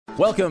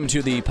Welcome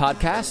to the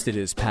podcast. It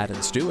is Pat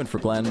and Stu, and for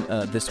Glenn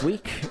this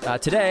week.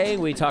 Today,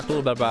 we talked a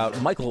little bit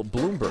about Michael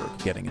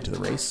Bloomberg getting into the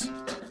race.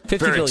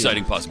 Very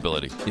exciting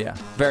possibility. Yeah,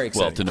 very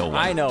exciting. Well, to know when.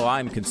 I know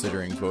I'm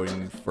considering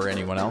voting for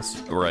anyone else.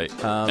 Right.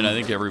 And I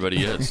think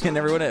everybody is. And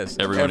everyone is.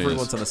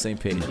 Everyone's on the same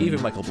page, even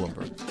Michael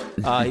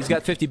Bloomberg. He's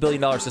got $50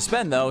 billion to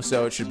spend, though,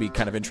 so it should be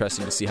kind of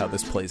interesting to see how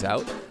this plays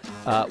out.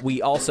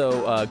 We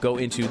also go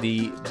into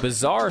the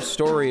bizarre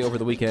story over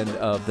the weekend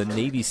of the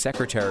Navy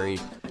secretary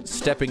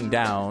stepping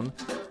down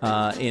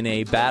in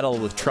a battle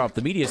with Trump.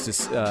 The media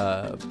is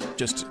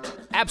just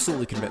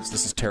absolutely convinced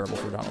this is terrible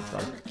for Donald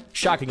Trump.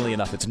 Shockingly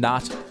enough, it's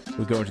not.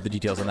 We'll go into the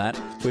details on that.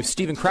 We have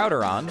Steven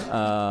Crowder on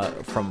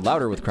from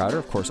Louder with Crowder,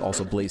 of course,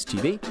 also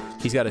BlazeTV.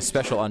 He's got a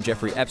special on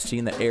Jeffrey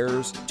Epstein that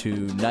airs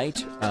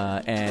tonight,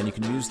 and you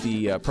can use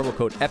the promo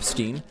code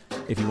Epstein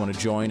if you want to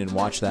join and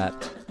watch that,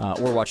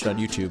 or watch it on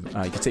YouTube.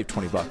 You can save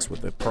 $20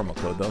 with the promo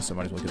code, though, so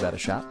might as well give that a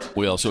shot.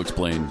 We also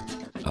explain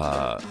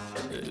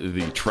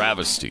the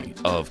travesty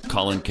of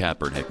Colin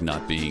Kaepernick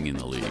not being in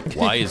the league.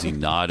 Why is he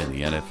not in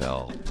the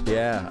NFL?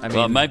 Yeah, I mean,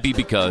 well, it might be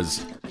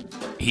because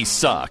he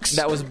sucks.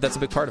 That's a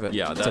big part of it.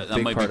 Yeah,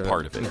 that might be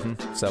part of it.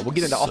 Mm-hmm. So we'll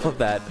get into all of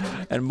that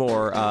and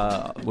more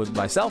with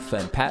myself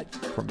and Pat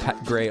from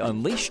Pat Gray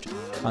Unleashed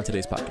on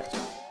today's podcast.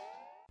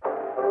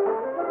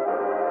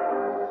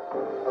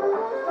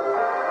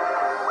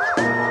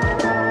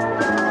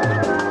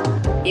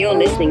 You're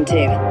listening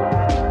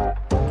to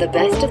the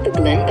best of the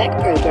Glenn Beck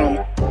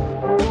program.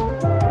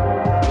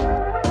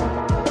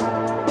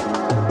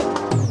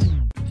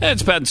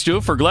 It's Pat and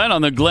Stu for Glenn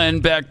on the Glenn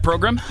Beck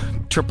program.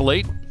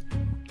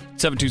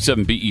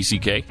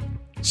 888-727-BECK.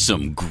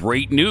 Some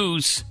great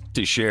news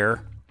to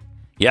share.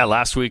 Yeah,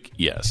 last week,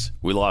 yes,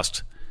 we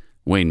lost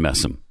Wayne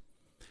Messam.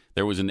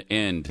 There was an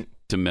end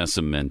to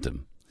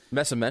Messamentum.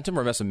 Messamentum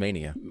or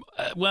Messamania?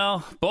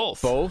 Well,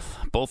 both.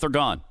 Both are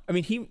gone. I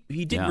mean,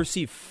 he did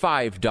receive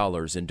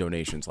 $5 in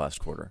donations last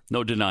quarter.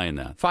 No denying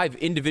that. 5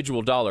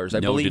 individual dollars,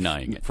 I believe,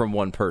 denying it. from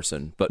one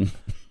person, but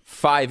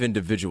 5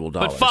 individual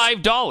dollars. But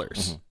 $5.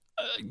 Mm-hmm.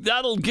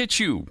 That'll get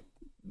you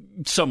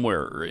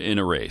somewhere in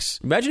a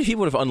race. Imagine if he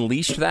would have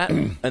unleashed that.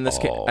 And this,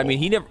 I mean,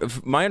 he never.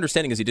 My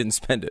understanding is he didn't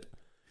spend it.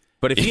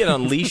 But if he had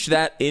unleashed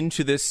that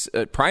into this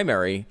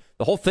primary,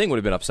 the whole thing would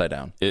have been upside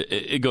down.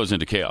 It goes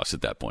into chaos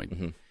at that point.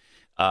 Mm-hmm.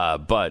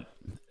 But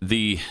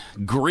the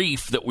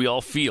grief that we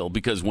all feel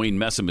because Wayne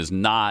Messam is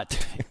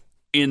not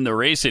in the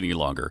race any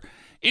longer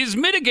is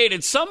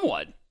mitigated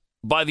somewhat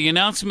by the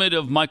announcement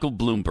of Michael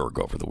Bloomberg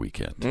over the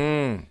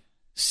weekend.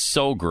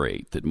 So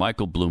great that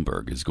Michael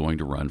Bloomberg is going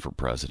to run for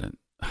president.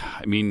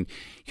 I mean,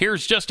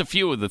 here's just a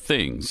few of the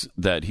things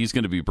that he's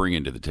going to be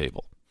bringing to the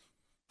table.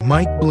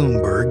 Mike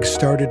Bloomberg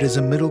started as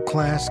a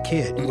middle-class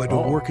kid who had to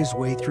work his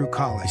way through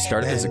college. He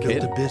started as a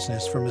kid? Built a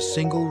business from a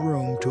single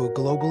room to a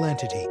global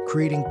entity,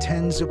 creating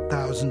tens of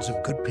thousands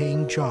of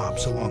good-paying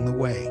jobs along the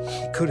way.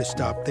 He could have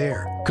stopped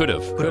there. Could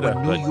have. But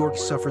when New York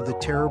suffered the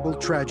terrible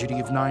tragedy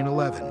of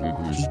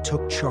 9/11, he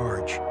took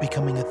charge,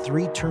 becoming a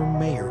 3-term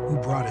mayor who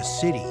brought a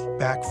city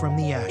back from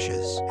the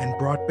ashes and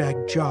brought back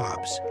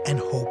jobs and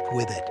hope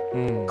with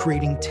it,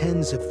 creating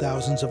tens of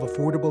thousands of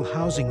affordable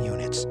housing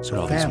units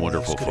so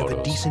families could have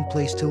a decent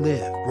place to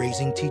live,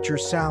 raising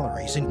teachers'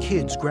 salaries and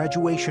kids'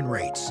 graduation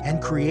rates,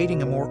 and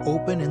creating a more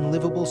open and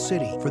livable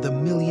city for the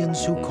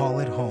millions who call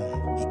it home.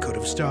 He could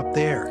have stopped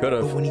there,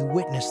 but when he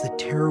witnessed the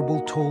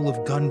terrible toll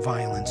of gun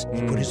violence,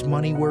 he put his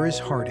money where his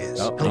heart is,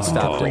 helping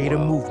to create a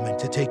movement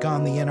to take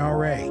on the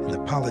NRA and the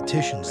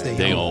politicians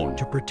they own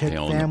to protect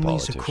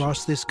families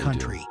across this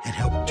country and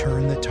help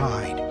turn the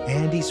tide.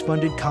 And he's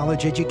funded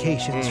college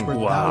educations for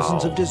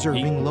thousands of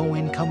deserving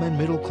low-income and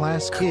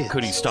middle-class kids.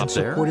 Could he stop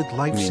there? Supported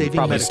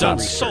life-saving medical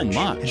research. So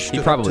much. And stood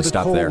He probably up to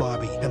stopped the coal there.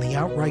 lobby and the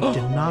outright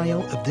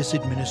denial of this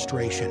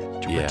administration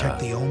to protect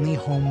the only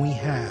home we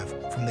have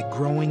from the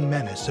growing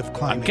menace of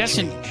climate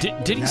change.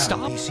 Did he now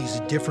stop? He sees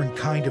a different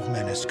kind of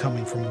menace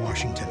coming from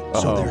Washington.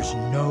 So there's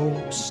no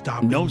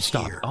stopping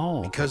here.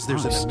 Because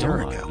there's an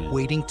America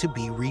waiting to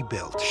be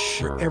rebuilt.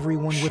 Where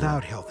everyone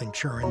without health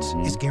insurance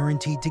is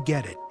guaranteed to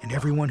get it. And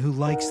everyone who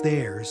likes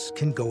theirs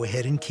can go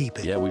ahead and keep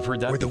it. Yeah, we've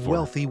heard that Where before. the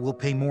wealthy will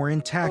pay more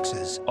in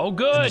taxes. Oh,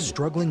 good. And the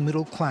struggling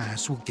middle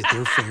class will get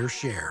their fair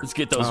share. Let's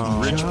get those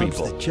rich Jobs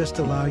people. that just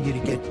allow you to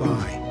get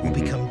by will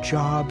become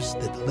jobs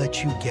that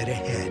let you get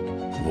ahead.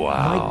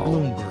 Wow. Mike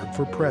Bloomberg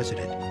for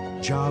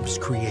president, jobs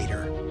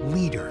creator,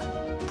 leader,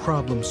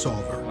 problem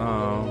solver.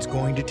 It's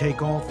going to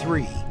take all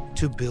three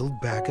to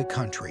build back a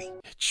country.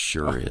 It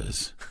sure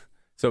is.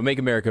 So Make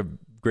America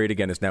Great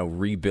Again is now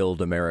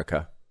Rebuild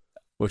America,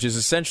 which is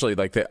essentially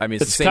like it's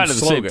the same kind of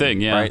slogan, the same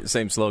thing, yeah. Right?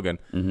 Same slogan.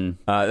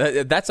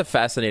 That's a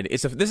fascinating.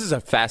 This is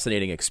a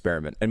fascinating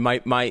experiment, and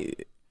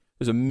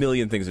there's a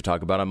million things to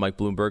talk about on Mike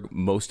Bloomberg,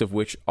 most of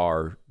which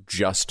are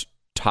just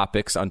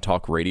topics on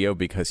talk radio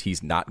because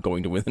he's not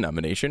going to win the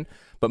nomination.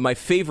 But my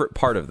favorite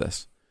part of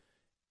this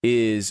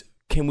is,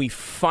 can we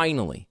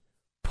finally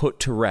put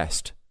to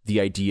rest the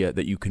idea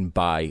that you can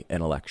buy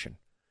an election?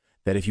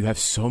 That if you have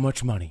so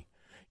much money,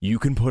 you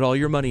can put all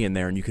your money in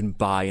there and you can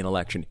buy an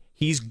election.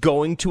 He's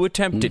going to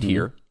attempt it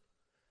here.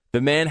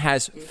 The man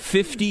has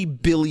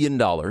 $50 billion.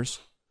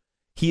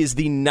 He is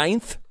the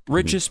 9th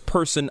richest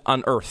person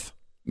on Earth.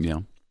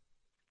 Yeah.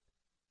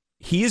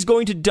 He is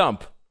going to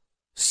dump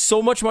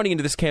so much money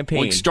into this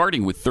campaign. Like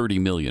starting with $30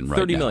 million right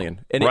now. $30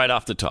 million. And right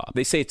off the top.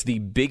 They say it's the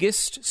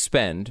biggest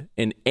spend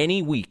in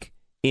any week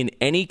in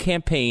any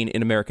campaign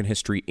in American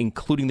history,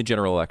 including the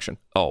general election.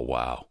 Oh,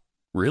 wow.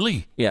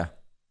 Really? Yeah.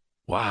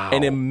 Wow.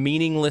 And a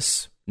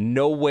meaningless,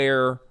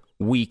 nowhere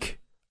week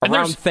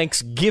around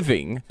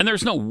Thanksgiving. And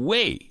there's no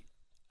way.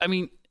 I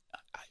mean,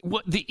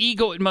 what the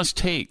ego it must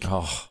take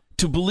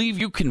to believe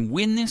you can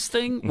win this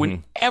thing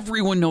when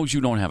everyone knows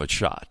you don't have a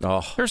shot.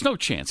 There's no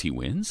chance he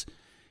wins.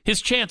 His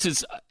chance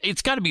is,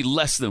 it's got to be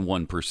less than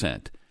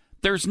 1%.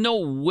 There's no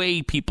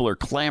way people are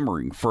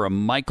clamoring for a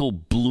Michael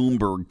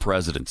Bloomberg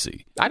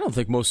presidency. I don't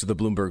think most of the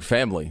Bloomberg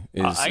family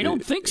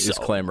is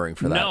clamoring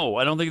for that. No,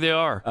 I don't think they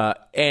are.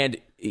 And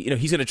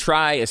he's going to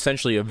try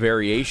essentially a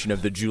variation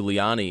of the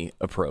Giuliani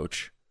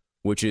approach,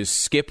 which is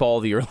skip all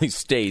the early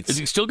states. Is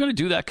he still going to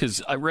do that?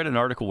 Because I read an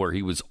article where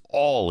he was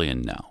all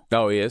in now.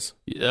 Oh, he is?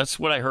 That's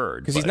what I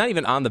heard. Because he's not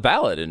even on the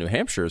ballot in New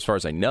Hampshire, as far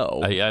as I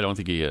know. I don't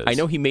think he is. I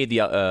know he made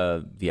the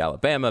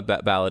Alabama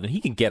ballot, and he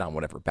can get on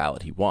whatever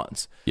ballot he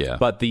wants. Yeah.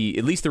 But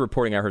at least the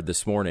reporting I heard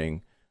this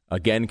morning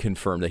again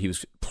confirmed that he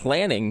was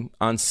planning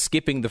on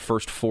skipping the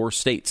first 4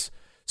 states.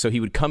 So he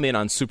would come in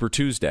on Super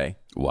Tuesday.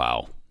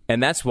 Wow.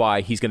 And that's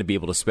why he's going to be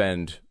able to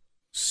spend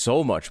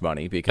so much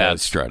money. Because bad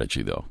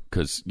strategy, though,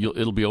 because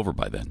it'll be over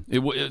by then.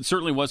 It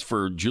certainly was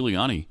for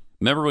Giuliani.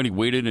 Remember when he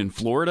waited in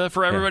Florida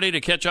for everybody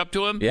to catch up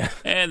to him? Yeah.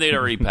 And they'd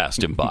already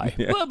passed him by.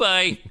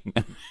 Bye-bye.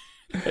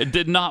 It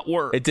did not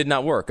work. It did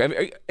not work. I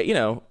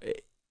mean,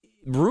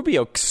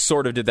 Rubio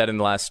sort of did that in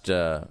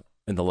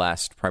the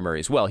last primary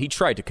as well. He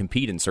tried to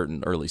compete in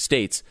certain early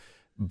states,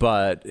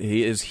 but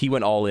he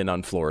went all in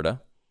on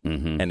Florida.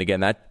 Mm-hmm. And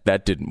again,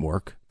 that didn't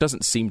work.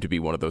 Doesn't seem to be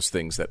one of those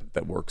things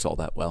that works all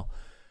that well.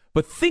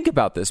 But think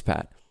about this,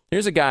 Pat.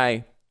 Here's a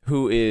guy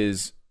who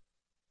is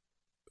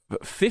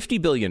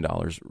 $50 billion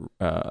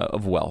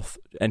of wealth,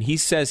 and he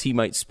says he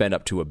might spend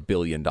up to $1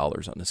 billion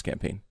on this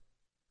campaign.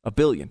 $1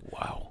 billion.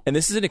 Wow. And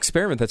this is an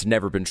experiment that's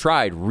never been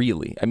tried,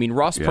 really. I mean,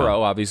 Ross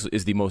Perot obviously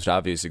is the most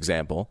obvious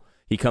example.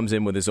 He comes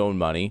in with his own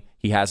money.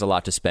 He has a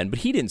lot to spend, but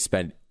he didn't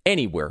spend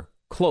anywhere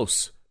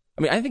close.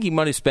 I mean, I think he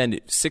might have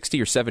spent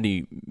 $60 or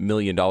 $70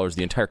 million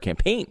the entire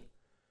campaign.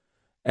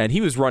 And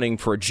he was running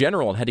for a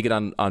general and had to get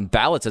on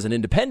ballots as an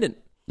independent.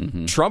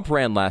 Mm-hmm. Trump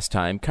ran last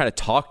time, kind of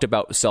talked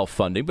about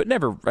self-funding, but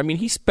never. I mean,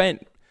 he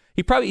spent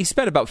about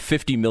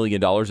 $50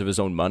 million of his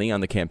own money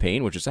on the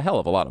campaign, which is a hell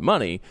of a lot of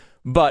money.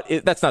 But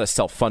that's not a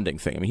self-funding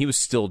thing. I mean, he was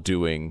still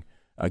getting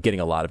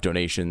a lot of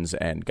donations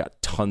and got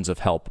tons of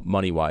help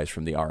money-wise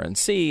from the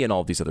RNC and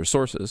all of these other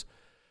sources.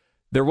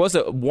 There was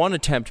one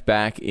attempt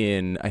back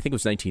in, I think it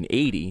was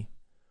 1980,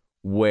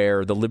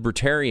 where the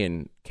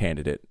Libertarian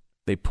candidate,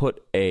 they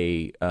put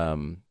one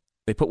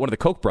of the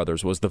Koch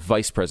brothers was the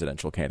vice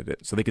presidential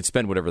candidate, so they could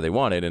spend whatever they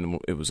wanted, and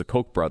it was a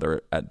Koch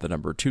brother at the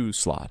number 2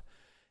 slot.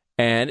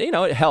 And, it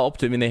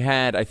helped. I mean, they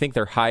had, I think,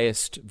 their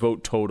highest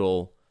vote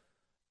total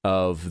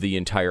of the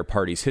entire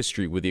party's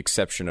history, with the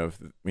exception of,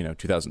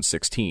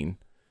 2016,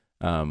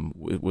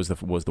 was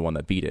the one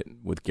that beat it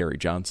with Gary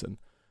Johnson.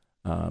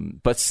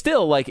 But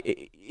still,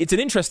 it's an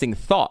interesting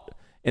thought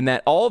in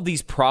that all of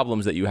these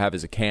problems that you have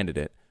as a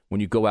candidate, when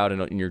you go out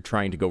and you're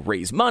trying to go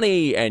raise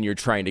money and you're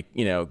trying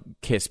to,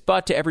 kiss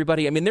butt to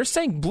everybody. I mean, they're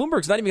saying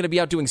Bloomberg's not even going to be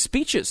out doing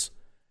speeches.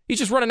 He's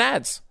just running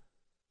ads.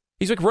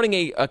 He's like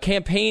running a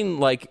campaign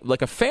like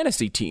a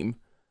fantasy team.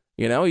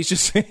 He's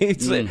just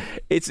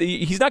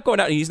he's not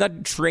going out. He's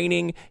not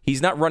training.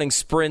 He's not running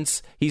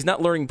sprints. He's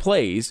not learning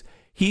plays.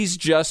 He's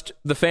just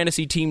the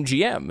fantasy team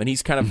GM, and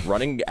he's kind of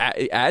running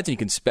ads, and you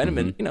can spend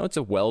them. And it's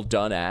a well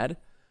done ad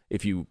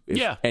if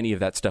any of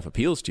that stuff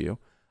appeals to you.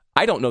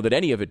 I don't know that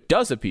any of it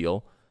does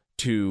appeal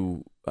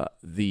to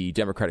the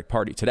Democratic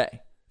Party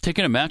today.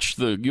 Taking a match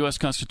the U.S.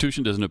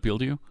 Constitution doesn't appeal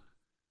to you?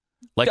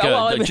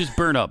 Just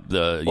burn up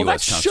the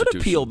U.S. Constitution. That should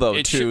appeal, though,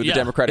 to the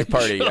Democratic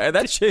Party.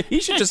 He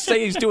should just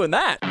say he's doing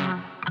that.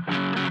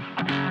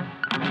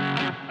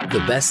 The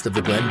best of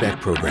the Glenn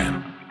Beck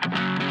program.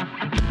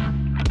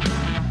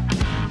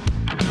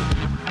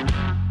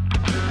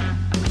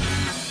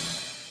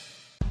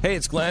 Hey,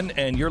 it's Glenn,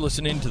 and you're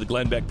listening to the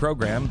Glenn Beck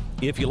program.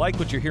 If you like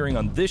what you're hearing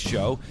on this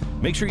show,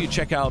 make sure you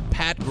check out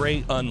Pat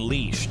Gray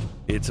Unleashed.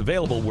 It's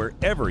available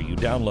wherever you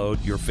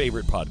download your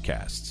favorite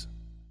podcasts.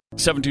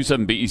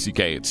 727-BECK,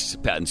 it's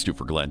Pat and Stu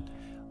for Glenn.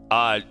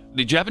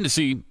 Did you happen to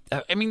see,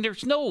 I mean,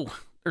 there's no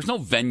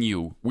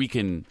venue we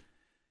can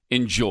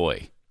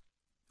enjoy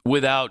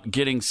without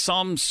getting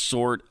some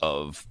sort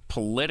of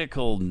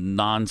political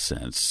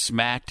nonsense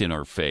smacked in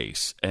our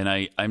face. And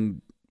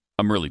I'm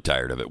really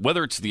tired of it.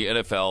 Whether it's the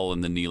NFL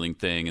and the kneeling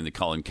thing and the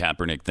Colin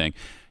Kaepernick thing,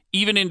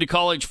 even into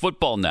college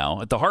football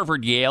now, at the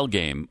Harvard-Yale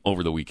game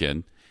over the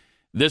weekend,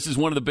 this is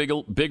one of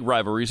the big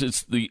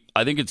rivalries.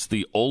 I think it's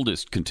the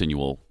oldest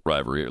continual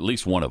rivalry, at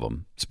least one of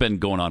them. It's been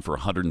going on for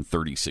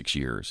 136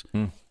 years.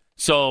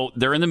 So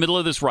they're in the middle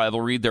of this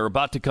rivalry. They're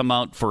about to come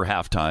out for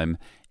halftime.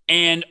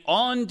 And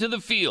onto the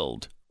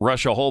field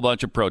rush a whole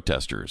bunch of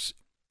protesters.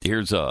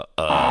 Here's a look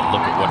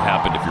at what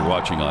happened if you're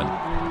watching on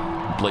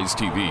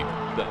BlazeTV.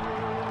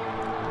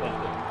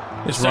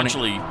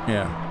 Essentially,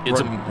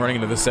 running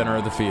into the center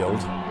of the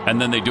field.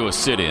 And then they do a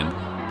sit-in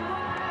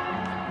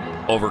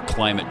over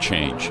climate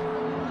change.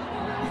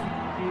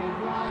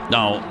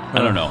 Now, I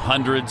don't know,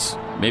 hundreds,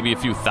 maybe a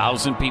few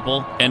thousand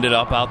people ended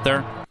up out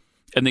there,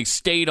 and they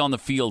stayed on the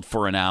field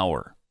for an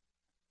hour.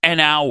 An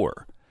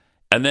hour.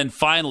 And then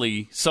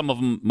finally,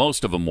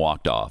 most of them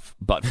walked off,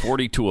 but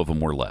 42 of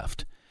them were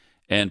left,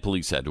 and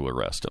police had to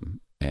arrest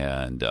them.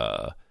 And,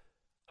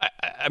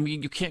 I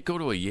mean, you can't go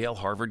to a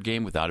Yale-Harvard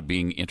game without it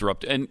being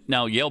interrupted. And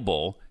now Yale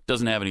Bowl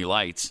doesn't have any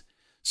lights,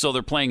 so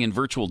they're playing in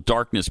virtual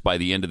darkness by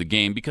the end of the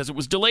game because it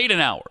was delayed an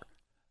hour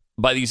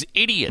by these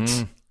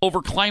idiots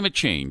over climate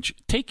change.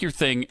 Take your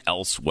thing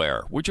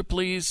elsewhere, would you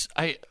please?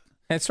 And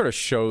it sort of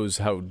shows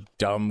how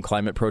dumb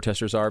climate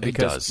protesters are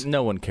because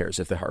no one cares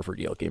if the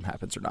Harvard-Yale game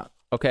happens or not.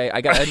 Okay,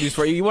 I got news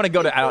for you. You want to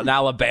go to an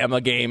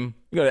Alabama game,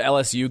 you go to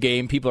LSU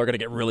game, people are going to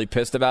get really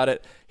pissed about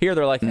it. Here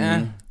they're like,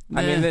 I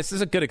mean, this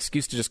is a good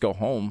excuse to just go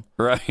home.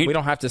 Right. We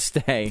don't have to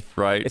stay.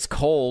 Right. It's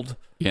cold.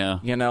 Yeah.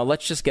 You know,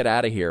 let's just get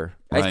out of here.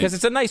 Because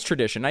it's a nice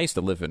tradition. I used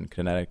to live in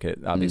Connecticut,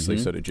 obviously,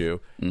 so did you.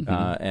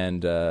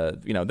 And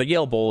the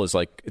Yale Bowl is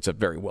like, it's a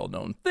very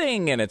well-known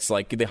thing, and it's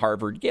like the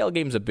Harvard-Yale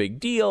game's a big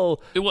deal.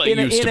 Well, it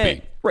used to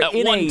be. Right,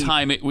 at one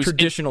time, it was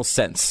traditional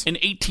sense. In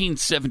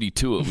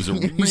 1872, it was a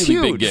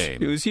really big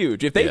game. It was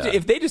huge. If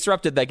they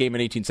disrupted that game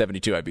in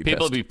 1872, I'd be pissed.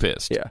 People would be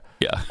pissed. Yeah.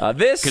 Yeah.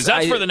 Because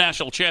that's for the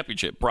national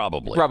championship,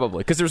 probably. Probably,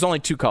 because there's only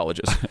 2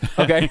 colleges.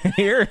 Okay,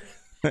 here...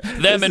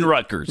 Them and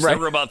Rutgers. Right. There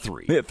were about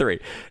 3. Yeah,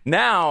 3.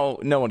 Now,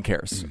 no one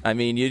cares. I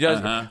mean, you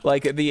just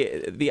like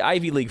the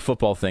Ivy League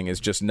football thing is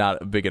just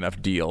not a big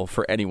enough deal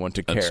for anyone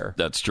to care.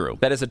 That's true.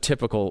 That is a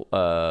typical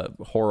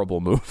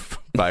horrible move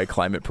by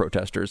climate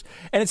protesters.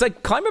 And it's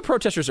like climate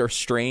protesters are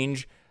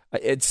strange.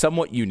 It's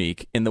somewhat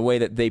unique in the way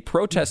that they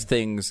protest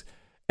things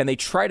and they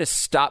try to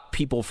stop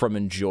people from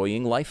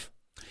enjoying life.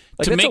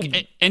 Like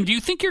and do you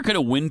think you're going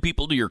to win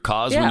people to your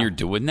cause when you're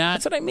doing that?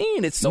 That's what I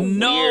mean. It's so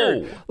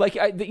weird. Like,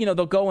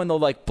 they'll go and they'll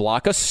like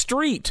block a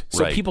street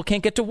so people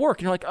can't get to work.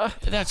 And you're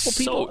like,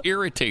 that's so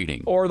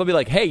irritating. Or they'll be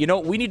like, hey,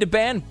 we need to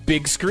ban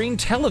big screen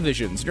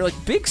televisions. And you're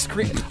like, big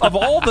screen of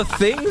all the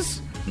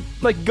things.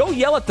 Like, go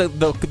yell at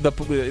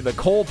the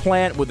coal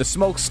plant with the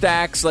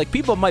smokestacks. Like,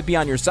 people might be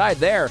on your side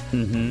there.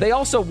 They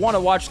also want to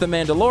watch The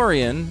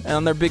Mandalorian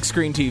on their big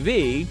screen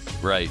TV.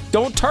 Right.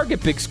 Don't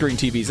target big screen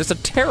TVs. That's a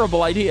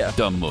terrible idea.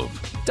 Dumb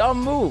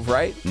move,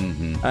 right?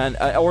 And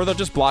or they'll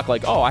just block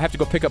like, I have to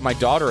go pick up my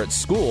daughter at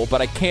school,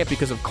 but I can't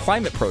because of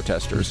climate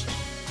protesters.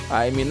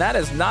 I mean, that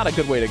is not a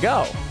good way to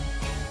go.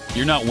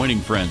 You're not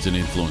winning friends and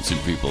influencing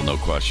people, no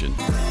question.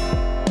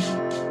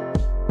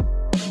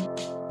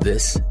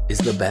 This is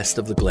the best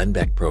of the Glenn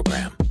Beck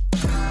program.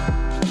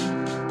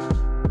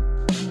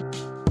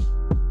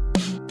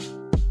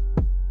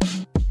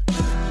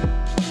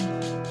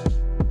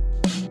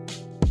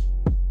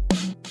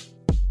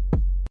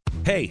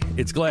 Hey,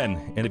 it's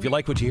Glenn, and if you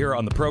like what you hear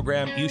on the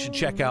program, you should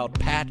check out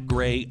Pat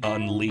Gray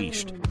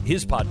Unleashed.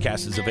 His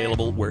podcast is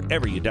available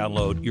wherever you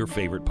download your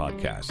favorite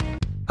podcast.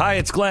 Hi,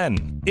 it's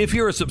Glenn. If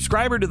you're a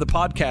subscriber to the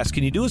podcast,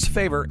 can you do us a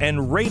favor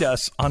and rate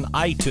us on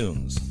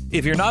iTunes?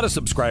 If you're not a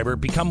subscriber,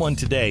 become one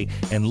today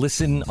and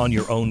listen on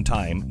your own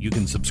time. You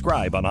can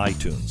subscribe on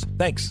iTunes.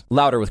 Thanks.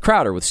 Louder with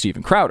Crowder with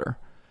Stephen Crowder.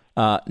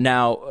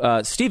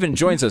 Now, Stephen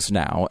joins us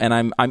now, and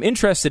I'm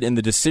interested in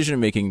the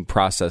decision-making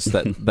process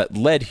that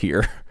led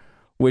here,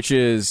 which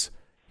is,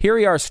 here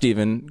we are,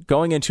 Stephen,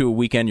 going into a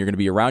weekend. You're going to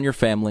be around your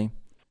family,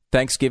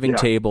 Thanksgiving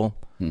table,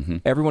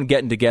 everyone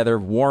getting together,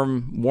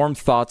 warm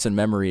thoughts and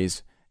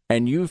memories.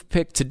 And you've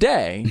picked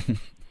today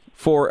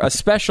for a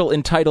special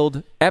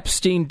entitled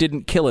Epstein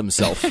Didn't Kill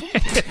Himself.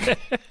 It's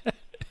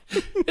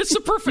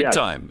the perfect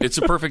time. It's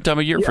the perfect time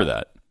of year for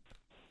that.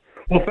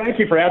 Well, thank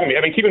you for having me.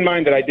 I mean, keep in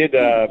mind that I did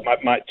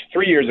my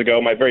 3 years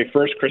ago, my very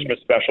first Christmas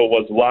special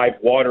was live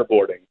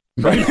waterboarding.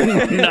 Right?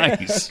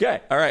 Nice. Okay.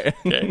 All right.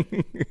 Okay.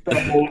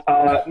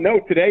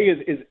 No, today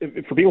is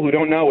for people who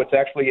don't know, it's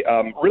actually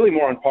really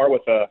more on par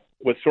with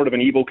sort of an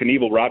Evel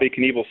Knievel, Robbie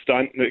Knievel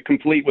stunt,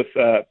 complete with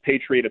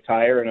Patriot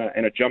attire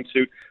and a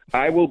jumpsuit.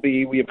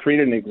 We have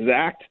created an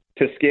exact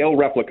to scale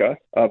replica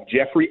of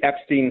Jeffrey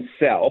Epstein's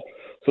cell.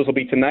 So this will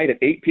be tonight at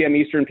 8 p.m.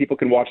 Eastern. People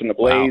can watch on the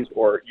Blaze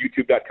or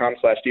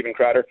youtube.com/Stephen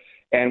Crowder.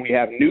 And we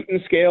have Newton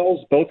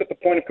scales, both at the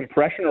point of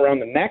compression around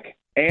the neck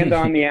and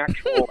on the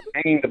actual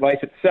hanging device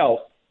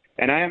itself.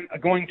 And I am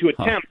going to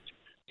attempt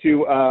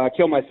to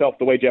kill myself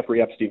the way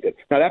Jeffrey Epstein did.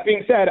 Now, that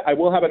being said, I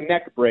will have a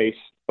neck brace,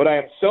 but I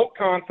am so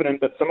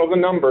confident that some of the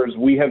numbers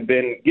we have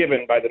been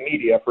given by the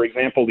media, for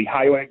example, the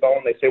hyoid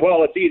bone, they say,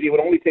 well, it's easy. It would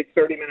only take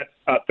 30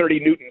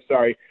 newtons,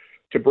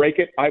 to break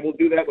it. I will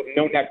do that with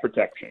no neck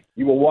protection.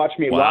 You will watch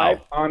me live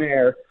on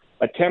air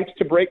attempt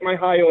to break my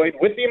hyoid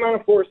with the amount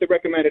of force they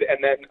recommended, and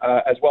then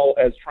as well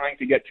as trying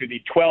to get to the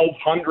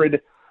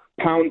 1,200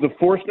 pounds of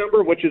force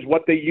number, which is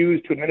what they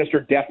use to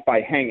administer death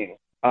by hanging.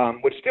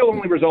 Which still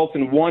only results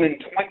in 1 in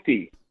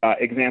 20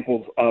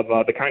 examples of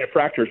the kind of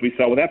fractures we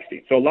saw with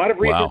Epstein. So a lot of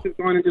research has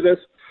gone into this.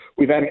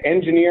 We've had an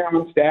engineer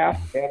on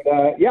staff, and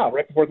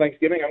right before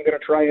Thanksgiving, I'm going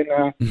to try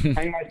and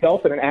hang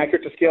myself in an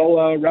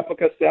accurate-to-scale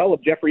replica cell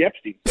of Jeffrey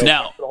Epstein. So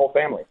Now, for the whole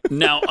family.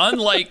 Now,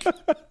 unlike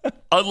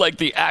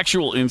the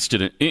actual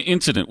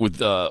incident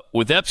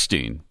with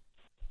Epstein,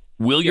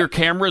 will your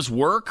cameras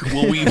work?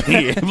 Will we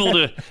be able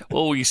to?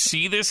 Will we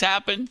see this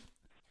happen?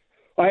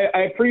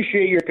 I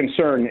appreciate your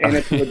concern, and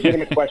it's a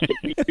legitimate question.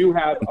 We do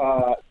have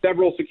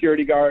several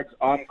security guards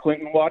on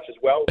Clinton watch as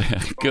well.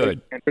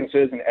 Good.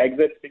 Entrances and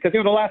exits, because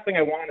the last thing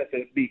I want is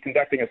to be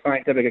conducting a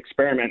scientific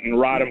experiment and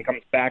Rodham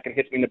comes back and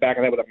hits me in the back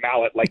of the head with a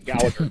mallet like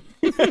Gallagher.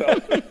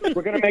 So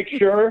we're going to make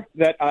sure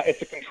that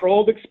it's a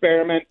controlled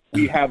experiment.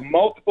 We have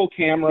multiple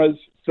cameras,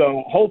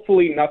 so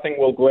hopefully nothing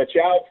will glitch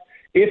out.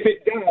 If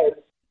it does,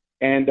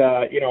 and,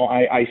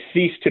 I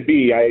cease to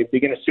be, I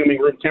begin assuming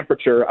room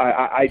temperature,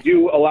 I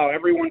do allow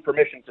everyone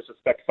permission to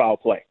suspect foul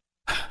play.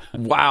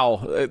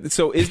 Wow.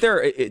 So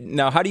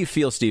now, how do you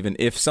feel, Stephen,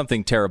 if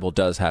something terrible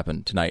does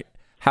happen tonight?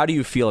 How do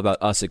you feel about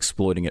us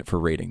exploiting it for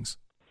ratings?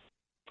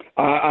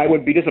 I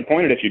would be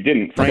disappointed if you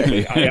didn't,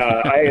 frankly.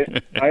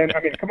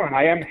 Come on,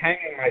 I am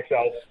hanging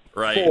myself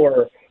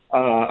for,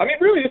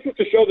 really, this is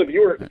to show the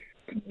viewer.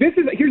 Here's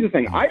the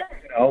thing, I don't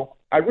know.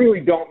 I really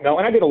don't know.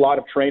 And I did a lot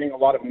of training, a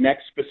lot of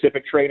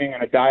neck-specific training,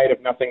 and a diet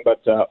of nothing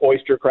but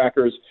oyster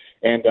crackers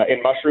and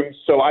mushrooms.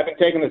 So I've been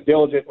taking this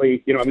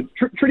diligently. I've been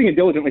treating it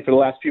diligently for the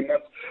last few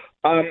months.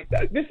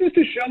 This is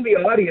to show the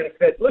audience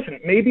that, listen,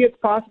 maybe it's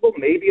possible,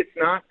 maybe it's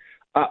not.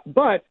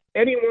 But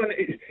anyone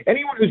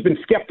who's been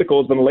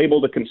skeptical has been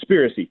labeled a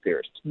conspiracy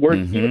theorist.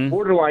 We're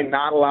borderline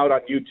not allowed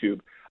on YouTube.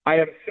 I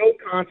am so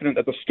confident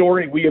that the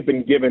story we have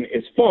been given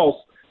is false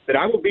that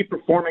I will be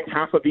performing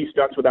half of these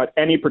stunts without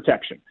any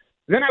protection.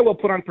 Then I will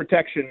put on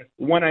protection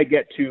when I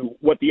get to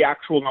what the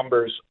actual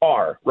numbers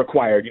are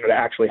required, to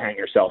actually hang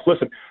yourself.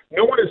 Listen,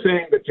 no one is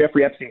saying that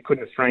Jeffrey Epstein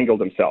couldn't have strangled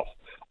himself.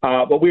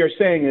 What we are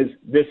saying is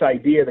this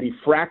idea that he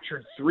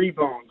fractured 3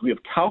 bones. We have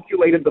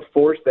calculated the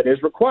force that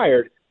is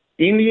required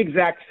in the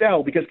exact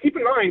cell, because keep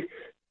in mind,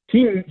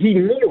 he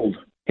kneeled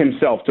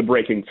himself to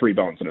breaking 3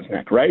 bones in his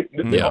neck, right?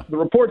 The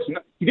reports,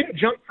 he didn't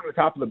jump from the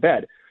top of the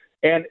bed.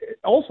 And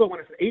also, when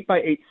it's an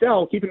 8x8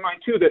 cell, keep in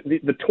mind, too, that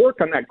the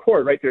torque on that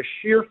cord, right, there's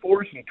shear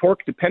force and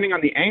torque depending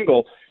on the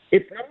angle.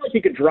 It's not like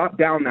he could drop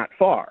down that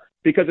far,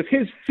 because if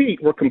his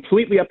feet were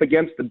completely up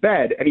against the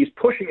bed and he's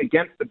pushing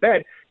against the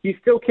bed, he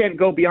still can't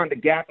go beyond a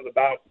gap of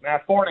about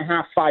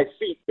 4.5, 5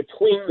 feet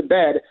between the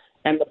bed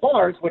and the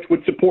bars, which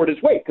would support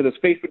his weight, because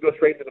his face would go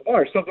straight into the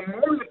bars. So the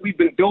more that we've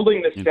been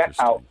building this set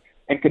out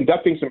and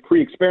conducting some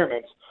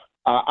pre-experiments,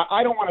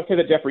 I don't want to say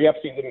that Jeffrey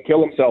Epstein didn't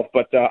kill himself,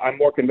 but I'm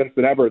more convinced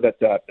than ever that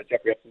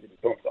Jeffrey Epstein didn't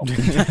kill himself.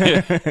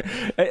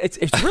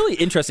 It's really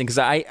interesting, because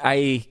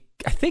I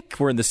think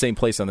we're in the same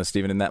place on this,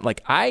 Stephen, in that,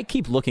 I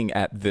keep looking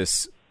at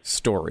this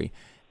story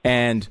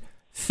and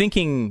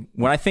thinking,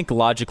 when I think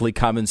logically,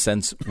 common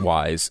sense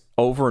wise,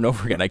 over and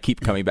over again, I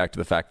keep coming back to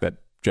the fact that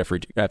Jeffrey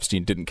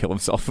Epstein didn't kill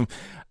himself.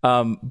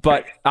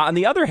 But on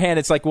the other hand,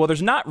 it's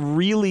there's not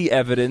really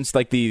evidence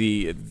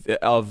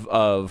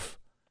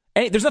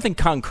there's nothing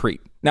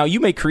concrete. Now,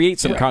 you may create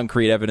some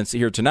concrete evidence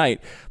here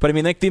tonight, but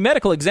the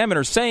medical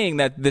examiner is saying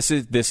that this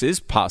is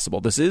possible.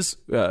 This is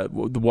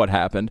what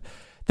happened.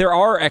 There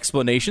are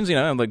explanations,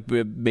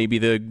 maybe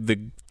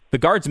the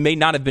guards may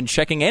not have been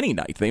checking any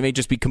night. They may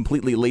just be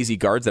completely lazy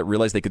guards that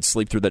realized they could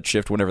sleep through that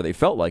shift whenever they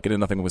felt like it and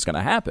nothing was going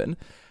to happen.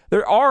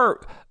 There are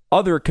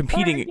other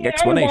competing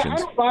explanations. I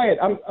don't buy it.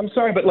 I'm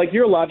sorry, but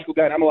you're a logical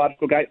guy and I'm a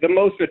logical guy. The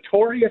most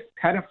notorious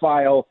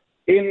pedophile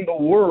in the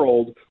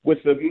world, with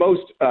the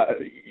most,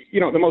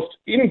 the most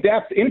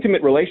in-depth,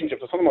 intimate relationships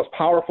with some of the most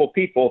powerful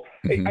people,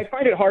 I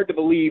find it hard to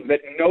believe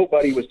that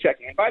nobody was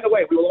checking. And by the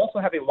way, we will also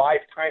have a live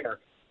timer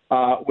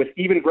with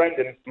Even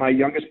Brendan, my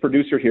youngest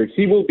producer here.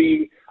 He will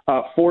be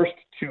forced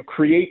to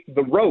create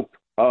the rope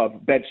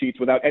of bed sheets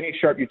without any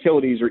sharp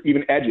utilities or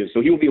even edges.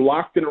 So he will be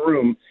locked in a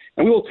room,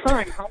 and we will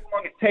time how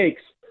long it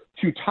takes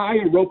to tie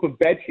a rope of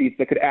bed sheets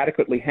that could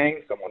adequately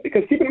hang someone.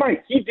 Because keep in mind,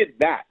 he did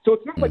that. So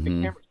it's not like the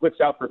camera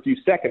splits out for a few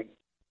seconds.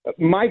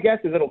 My guess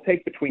is it'll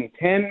take between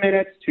 10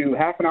 minutes to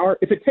half an hour.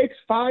 If it takes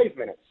 5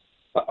 minutes,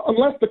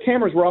 unless the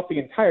cameras were off the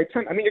entire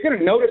time, you're going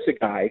to notice a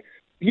guy.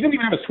 He didn't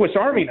even have a Swiss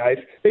Army knife.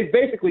 They've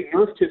basically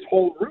nerfed his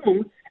whole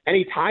room, and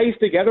he ties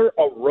together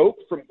a rope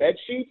from bed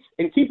sheets.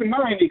 And keep in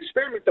mind, the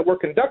experiment that we're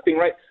conducting,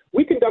 right,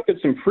 we conducted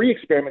some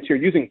pre-experiments here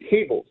using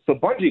cables, so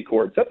bungee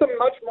cords. That's a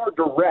much more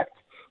direct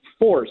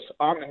force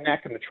on the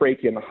neck and the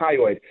trachea and the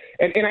hyoid.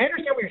 And I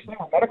understand what you're saying.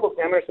 Medical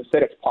examiners have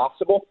said it's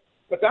possible,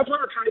 but that's why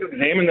we're trying to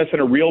examine this in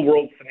a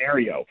real-world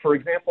scenario. For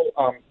example,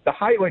 the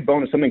hyoid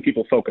bone is something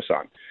people focus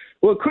on.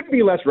 Well, it couldn't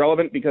be less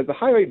relevant because the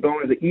hyoid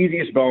bone is the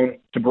easiest bone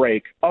to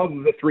break of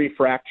the 3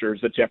 fractures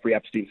that Jeffrey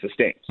Epstein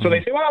sustained. So they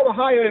say, well, the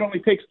hyoid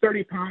only takes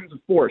 30 pounds of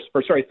force,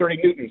 30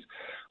 newtons.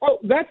 Well,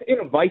 that's in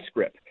a vice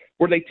grip,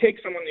 where they take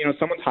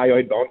someone's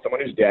hyoid bone,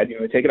 someone who's dead,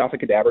 they take it off a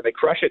cadaver, they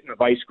crush it in a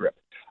vice grip.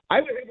 I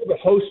was able to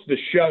host the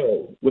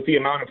show with the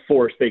amount of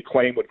force they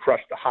claim would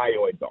crush the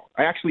hyoid bone.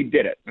 I actually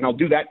did it, and I'll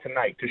do that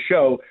tonight to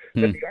show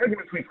that the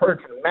arguments we've heard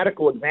from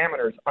medical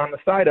examiners on the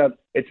side of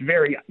it's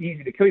very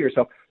easy to kill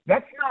yourself,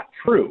 That's not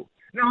true.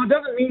 Now, it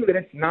doesn't mean that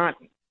it's not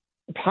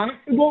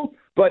possible,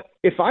 but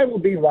if I will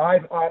be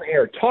live on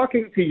air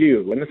talking to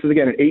you, and this is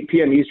again at 8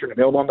 p.m. Eastern,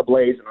 available on the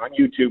Blaze and on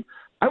YouTube,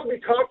 I will be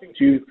talking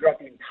to you throughout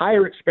the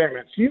entire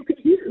experiment so you can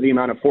hear the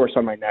amount of force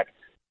on my neck.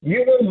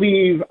 You will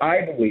leave,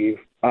 I believe,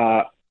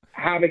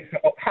 having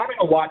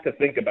a lot to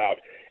think about.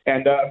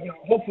 And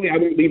hopefully I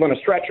won't leave on a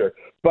stretcher.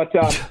 But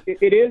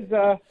it is,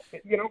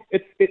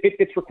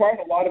 it's required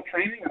a lot of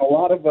training and a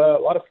lot of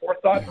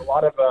forethought and a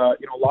lot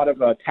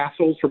of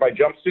tassels for my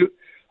jumpsuit.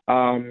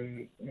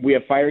 We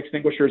have fire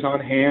extinguishers on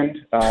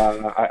hand.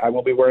 I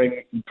will be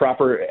wearing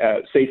proper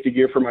safety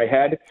gear for my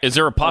head. Is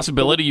there a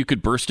possibility you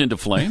could burst into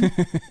flame?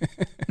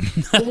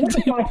 There's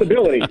a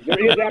possibility.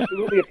 There is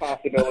absolutely a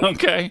possibility.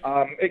 Okay.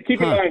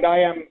 Keep in mind, I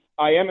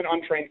am an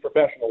untrained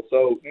professional,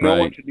 so no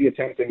one should be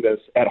attempting this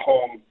at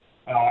home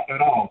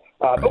at all.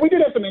 But we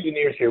did have some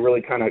engineers here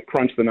really kind of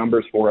crunch the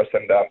numbers for us,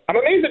 and I'm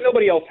amazed that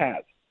nobody else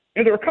has.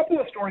 There are a couple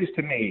of stories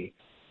to me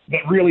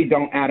that really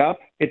don't add up.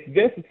 It's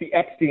the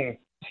Epstein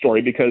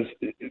story, because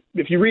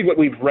if you read what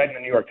we've read in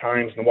the New York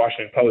Times and the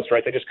Washington Post,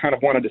 right, they just kind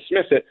of want to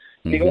dismiss it.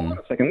 And you go, hold on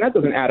a second, that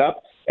doesn't add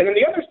up. And then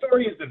the other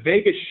story is the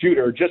Vegas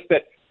shooter, just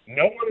that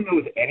no one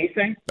knows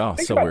anything. Oh,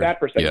 Think so about weird. that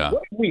for a second. Yeah.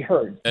 What have we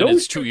heard? And Those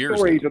it's 2 years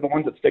stories now. are the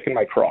ones that stick in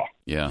my craw.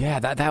 Yeah,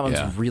 that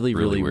one's really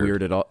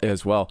weird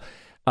as well.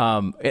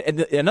 And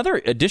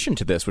another addition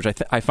to this, which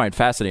I find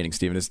fascinating,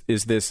 Stephen,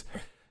 is this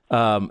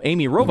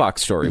Amy Robach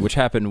story, which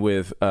happened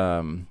with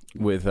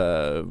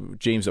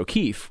James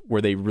O'Keefe,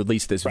 where they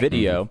released this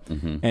video,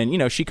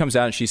 and she comes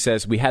out and she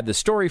says, we had this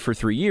story for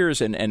 3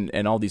 years,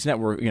 and all these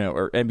network,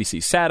 or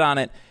NBC sat on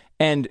it,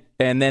 and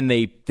then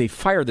they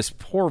fired this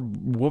poor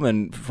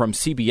woman from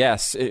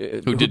CBS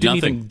who didn't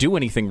even do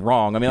anything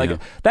wrong. I mean,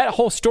 that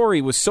whole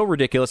story was so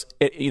ridiculous.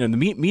 The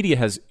media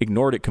has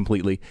ignored it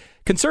completely.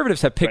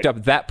 Conservatives have picked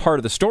up that part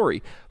of the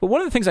story, but one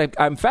of the things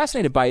I'm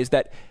fascinated by is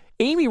that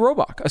Amy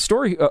Robach,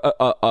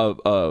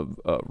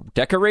 a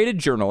decorated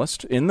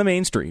journalist in the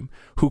mainstream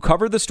who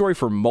covered the story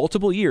for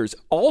multiple years,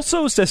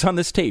 also says on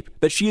this tape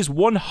that she is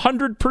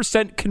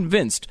 100%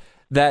 convinced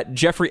that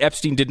Jeffrey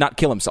Epstein did not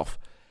kill himself.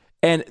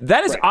 And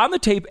that is on the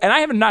tape, and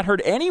I have not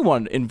heard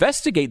anyone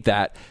investigate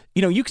that.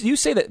 You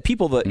say that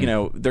people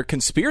that, they're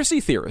conspiracy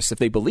theorists if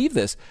they believe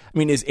this. I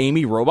mean, is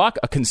Amy Robach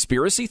a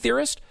conspiracy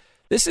theorist?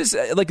 This is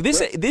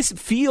this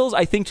feels,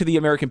 I think, to the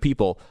American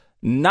people,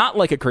 not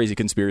like a crazy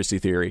conspiracy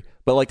theory,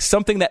 but like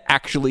something that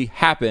actually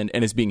happened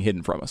and is being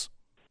hidden from us.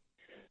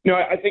 No,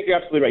 I think you're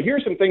absolutely right. Here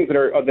are some things that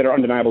are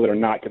undeniable that are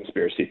not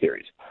conspiracy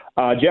theories.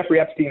 Jeffrey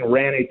Epstein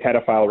ran a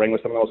pedophile ring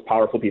with some of the most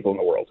powerful people in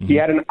the world. He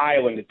had an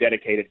island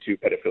dedicated to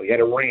pedophilia. He had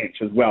a ranch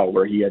as well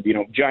where he had,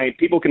 giant,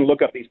 people can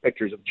look up these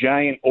pictures of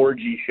giant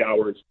orgy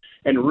showers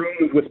and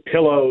rooms with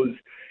pillows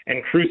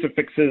and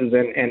crucifixes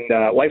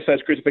and life-size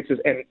crucifixes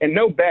and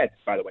no beds,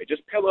 by the way,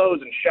 just pillows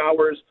and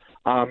showers.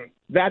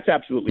 That's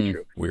absolutely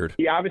true. Weird.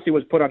 He obviously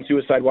was put on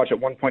suicide watch at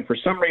one point. For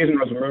some reason,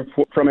 was removed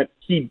from it.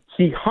 He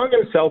hung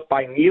himself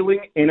by kneeling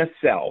in a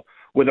cell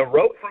with a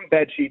rope from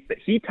bed sheets that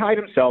he tied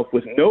himself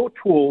with no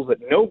tools that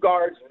no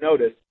guards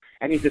noticed,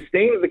 and he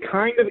sustained the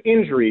kind of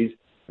injuries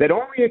that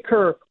only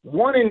occur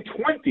 1 in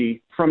 20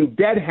 from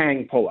dead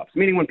hang pull-ups,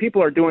 meaning when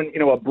people are doing,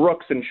 a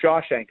Brooks and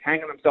Shawshank,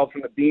 hanging themselves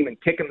from the beam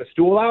and kicking the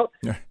stool out,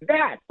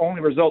 that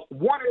only results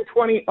 1 in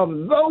 20 of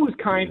those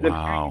kinds of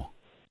things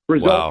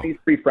result in these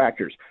three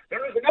fractures.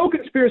 There is no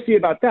conspiracy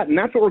about that, and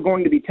that's what we're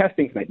going to be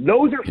testing tonight.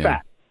 Those are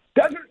facts.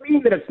 Doesn't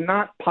mean that it's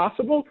not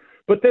possible,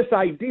 but this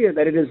idea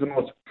that it is the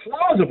most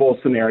plausible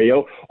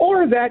scenario,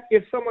 or that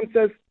if someone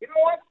says, you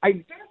know what, I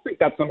don't think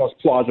that's the most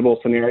plausible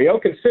scenario,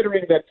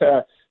 considering that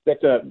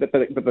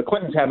the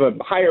Clintons have a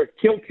higher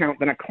kill count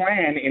than a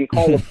Klan in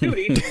Call of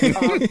Duty.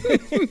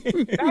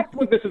 That's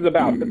what this is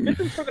about. But this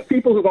is for the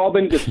people who've all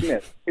been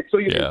dismissed. It's so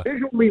you can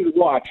visually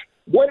watch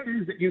what it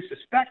is that you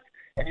suspect,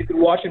 and you can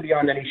watch it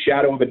beyond any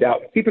shadow of a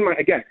doubt. And keep in mind,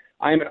 again,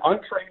 I am an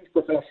untrained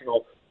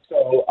professional,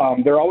 so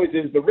there always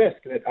is the risk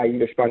that I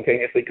either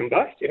spontaneously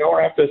combust,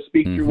 or I have to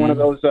speak through one of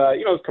those,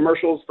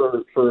 commercials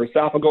for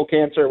esophageal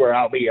cancer where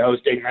I'll be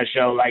hosting a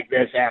show like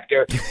this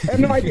after. I have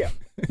no idea.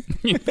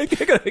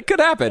 It could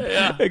happen.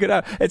 Yeah. It could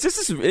happen. It's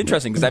just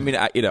interesting because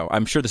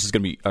I'm sure this is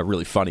going to be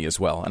really funny as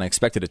well, and I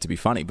expected it to be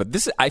funny.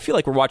 But I feel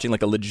like we're watching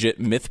like a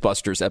legit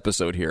MythBusters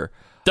episode here.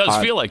 Does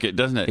feel like it,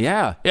 doesn't it?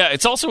 Yeah. Yeah.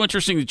 It's also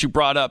interesting that you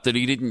brought up that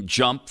he didn't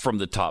jump from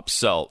the top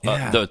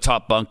the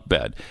top bunk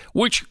bed,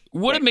 which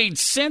would have made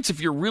sense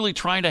if you're really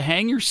trying to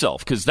hang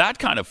yourself, because that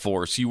kind of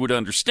force you would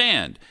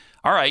understand.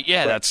 All right,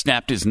 that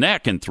snapped his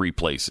neck in 3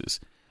 places.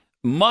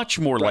 Much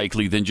more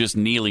likely than just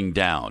kneeling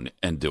down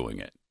and doing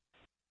it.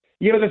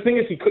 The thing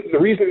is, the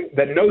reason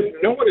that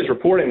no one is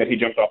reporting that he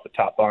jumped off the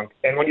top bunk,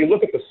 and when you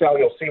look at the cell,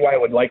 you'll see why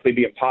it would likely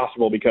be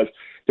impossible, because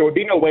there would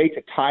be no way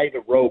to tie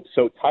the rope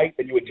so tight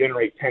that you would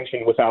generate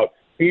tension without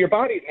your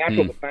body's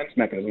natural defense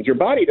mechanisms. Your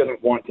body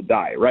doesn't want to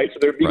die, right? So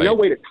there'd be no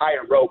way to tie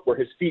a rope where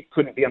his feet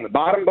couldn't be on the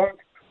bottom bunk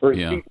or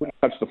his feet wouldn't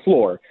touch the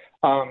floor.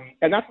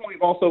 And that's why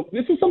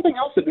this is something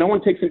else that no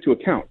one takes into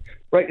account,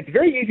 right? It's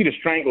very easy to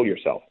strangle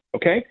yourself,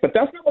 okay? But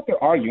that's not what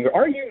they're arguing. They're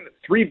arguing that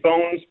 3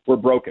 bones were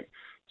broken.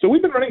 So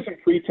we've been running some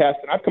pre-tests,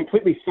 and I've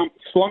completely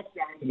slumped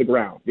down to the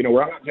ground,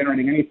 where I'm not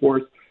generating any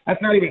force.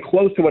 That's not even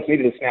close to what's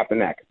needed to snap the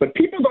neck. But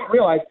people don't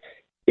realize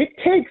it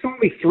takes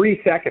only 3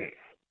 seconds,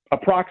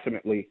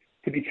 approximately,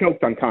 to be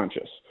choked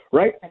unconscious,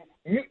 right?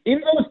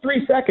 In those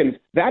 3 seconds,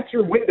 that's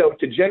your window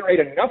to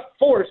generate enough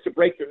force to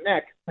break your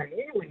neck,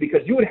 primarily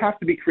because you would have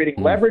to be creating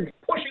leverage,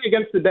 pushing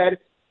against the bed,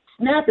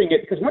 snapping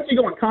it, because once you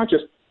go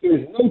unconscious,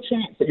 there's no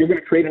chance that you're going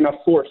to create enough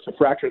force to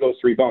fracture those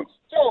 3 bones.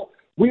 So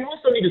we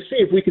also need to see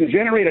if we can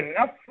generate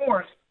enough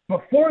force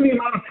before the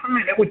amount of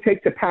time it would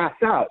take to pass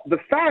out. The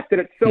fact that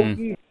it's so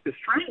easy to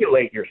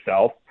strangulate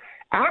yourself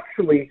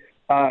actually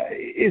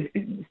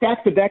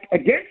stacks the deck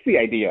against the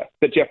idea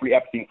that Jeffrey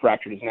Epstein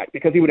fractured his neck,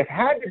 because he would have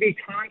had to be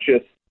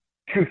conscious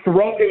to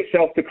throw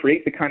himself to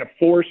create the kind of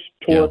force,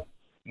 torque,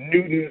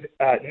 newtons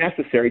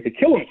necessary to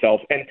kill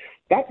himself. And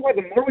that's why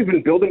the more we've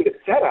been building this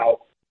set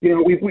out,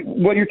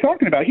 what you're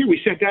talking about here,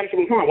 we sat down and said,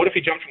 well, what if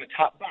he jumped from the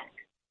top bunk?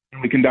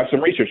 And we conduct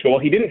some research. Well,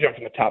 he didn't jump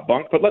from the top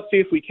bunk, but let's see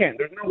if we can.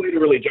 There's no way to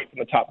really jump from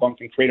the top bunk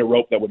and create a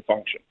rope that would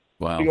function.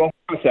 Wow. So, hold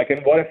on a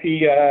second. What if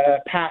he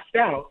passed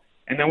out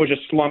and then was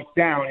just slumped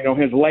down?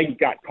 His legs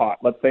got caught,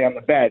 let's say, on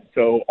the bed,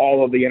 so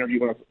all of the energy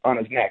went on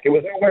his neck. It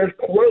was nowhere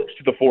close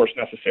to the force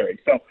necessary.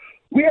 So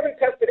we haven't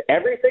tested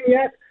everything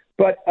yet,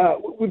 but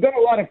we've done a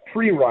lot of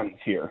pre-runs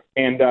here.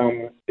 And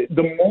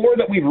the more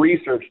that we've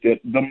researched it,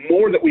 the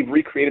more that we've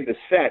recreated the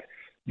set,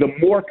 the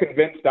more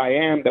convinced I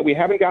am that we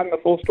haven't gotten the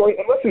full story.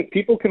 And listen,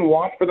 people can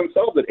watch for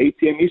themselves at 8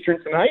 p.m.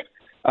 Eastern tonight.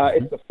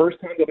 It's the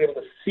first time they'll be able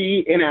to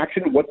see in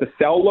action what the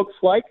cell looks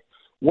like,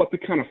 what the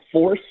kind of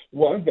force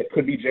was that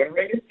could be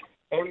generated.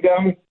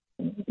 And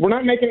we're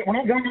not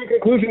drawing any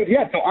conclusions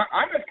yet. So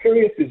I'm as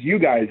curious as you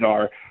guys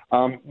are,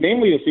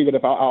 namely to see that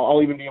if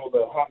I'll even be able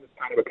to have this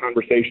kind of a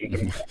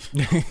conversation.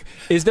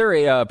 Is there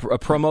a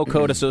promo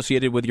code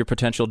associated with your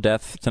potential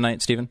death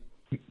tonight, Stephen?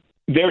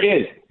 There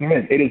is.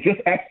 It is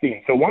just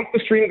Epstein. So once the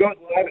stream goes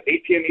live at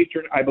 8 p.m.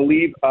 Eastern, I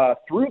believe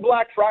through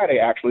Black Friday,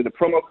 actually, the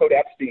promo code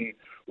Epstein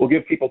will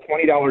give people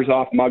 $20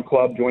 off Mug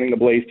Club joining the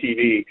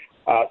BlazeTV.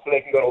 So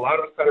they can go to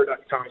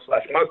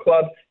louderwithcrowder.com/Mug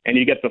Club, and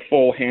you get the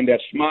full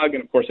hand-etched mug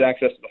and, of course,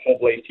 access to the whole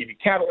BlazeTV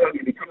catalog.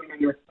 You become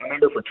a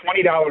member for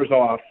 $20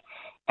 off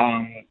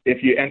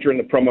if you enter in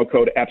the promo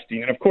code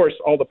Epstein. And, of course,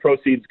 all the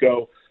proceeds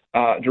go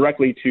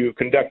directly to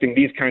conducting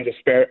these kinds of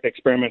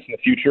experiments in the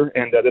future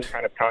and this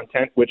kind of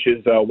content, which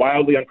is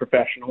wildly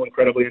unprofessional,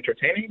 incredibly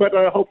entertaining, but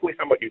hopefully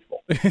somewhat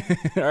useful.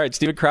 All right,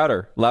 Stephen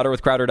Crowder,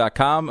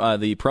 louderwithcrowder.com.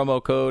 The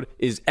promo code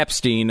is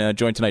Epstein.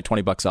 Join tonight,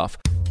 $20 off.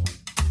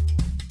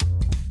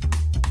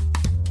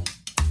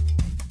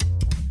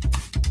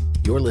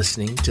 You're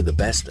listening to the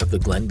best of the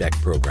Glenn Beck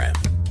program.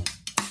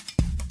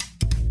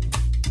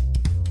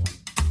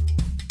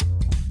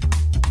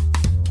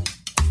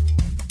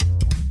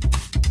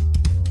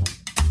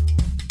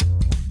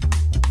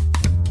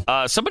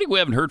 Somebody we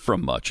haven't heard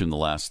from much in the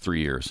last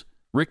 3 years,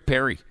 Rick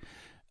Perry.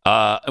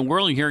 And we're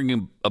only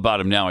hearing about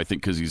him now, I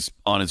think, because he's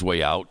on his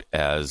way out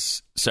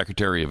as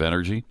Secretary of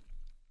Energy.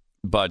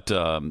 But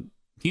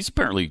he's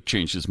apparently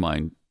changed his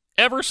mind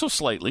ever so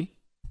slightly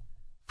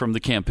from the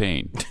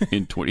campaign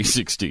in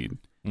 2016.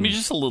 I mean,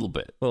 just a little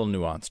bit. A little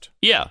nuanced.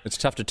 Yeah. It's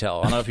tough to tell.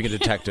 I don't know if you can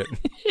detect it.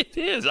 It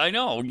is. I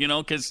know,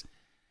 because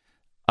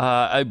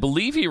I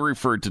believe he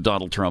referred to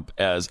Donald Trump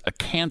as a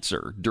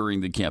cancer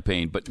during the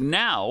campaign. But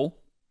now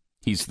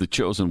he's the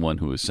chosen one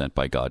who is sent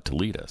by God to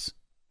lead us.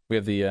 We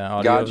have the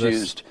audio God's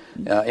used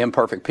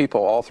imperfect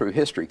people all through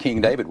history.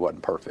 King David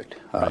wasn't perfect.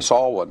 Right.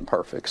 Saul wasn't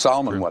perfect.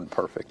 Solomon wasn't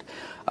perfect.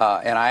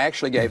 And I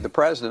actually gave the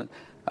president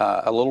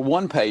a little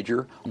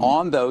one-pager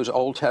on those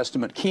Old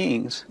Testament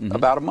kings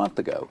about a month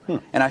ago.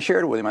 And I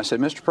shared it with him. I said,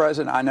 Mr.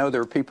 President, I know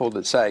there are people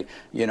that say,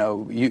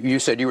 you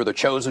said you were the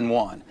chosen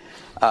one.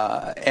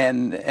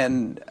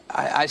 And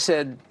I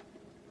said,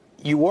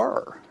 you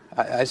were.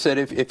 I said,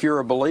 if you're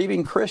a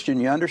believing Christian,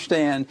 you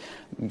understand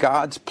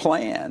God's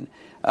plan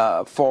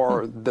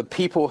for the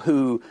people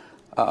who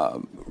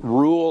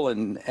rule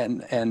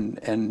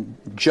and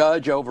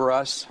judge over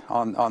us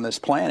on this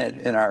planet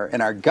in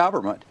our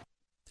government.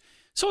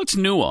 So it's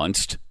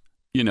nuanced,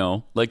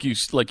 like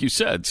you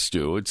said,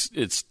 Stu.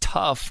 It's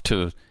tough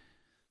to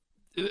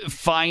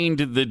find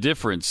the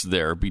difference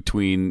there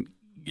between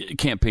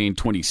campaign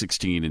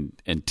 2016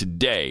 and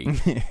today,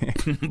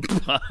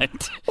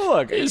 but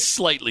look, it's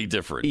slightly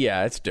different.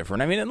 Yeah, it's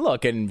different. I mean,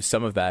 and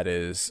some of that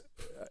is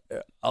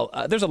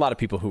there's a lot of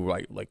people who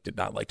did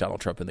not like Donald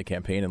Trump in the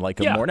campaign and like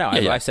him more now.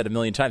 I've said a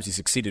million times he's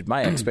exceeded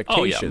my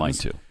expectations. Oh yeah, mine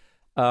too.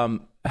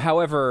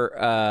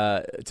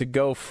 However, to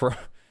go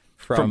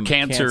from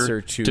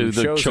cancer to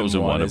the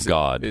chosen one of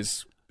God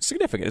is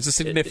significant. It's a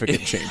significant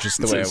change. It's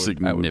the way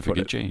I would put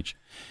it. Significant change.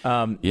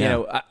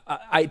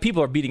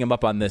 People are beating him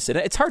up on this, and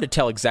it's hard to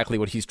tell exactly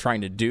what he's trying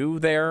to do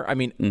there. I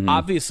mean,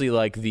 obviously,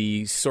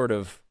 the sort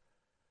of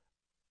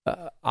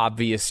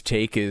obvious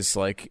take is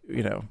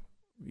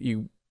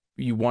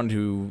you want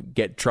to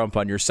get Trump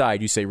on your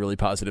side. You say really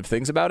positive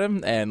things about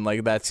him, and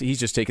he's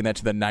just taking that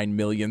to the 9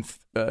 millionth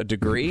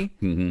degree.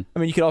 I mean,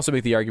 you could also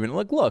make the argument,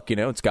 look,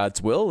 it's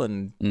God's will,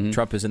 and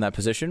Trump is in that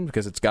position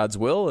because it's God's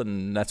will,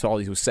 and that's all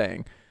he was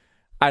saying.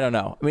 I don't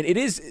know. I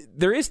mean,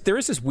 there is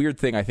this weird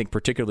thing, I think,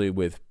 particularly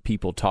with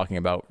people talking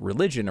about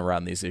religion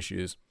around these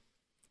issues.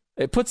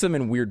 It puts them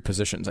in weird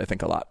positions, I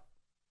think, a lot.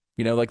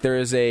 You know, like there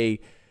was a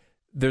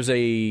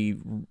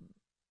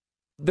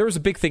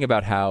big thing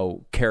about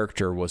how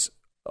character was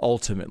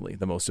ultimately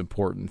the most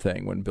important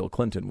thing when Bill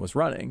Clinton was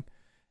running.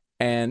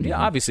 And yeah,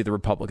 obviously the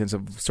Republicans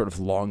have sort of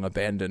long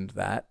abandoned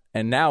that.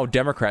 And now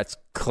Democrats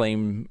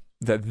claim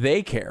that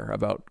they care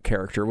about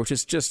character, which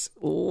is just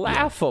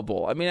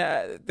laughable. I mean,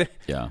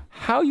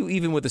 how you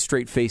even with a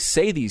straight face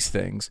say these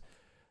things.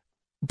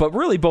 But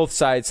really both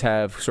sides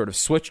have sort of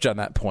switched on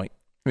that point.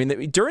 I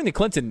mean, during the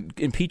Clinton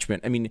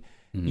impeachment, I mean,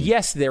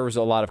 yes, there was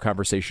a lot of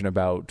conversation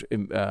about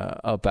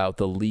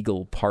the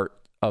legal part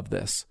of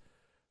this.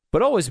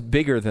 But always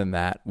bigger than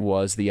that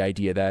was the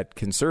idea that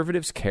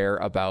conservatives care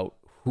about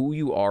who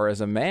you are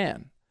as a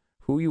man,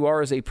 who you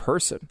are as a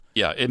person.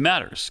 Yeah, it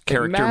matters.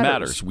 Character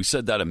matters. We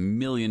said that a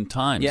million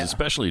times,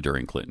 especially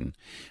during Clinton.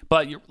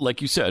 But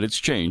like you said, it's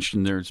changed,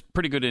 and there's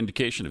pretty good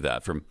indication of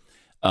that from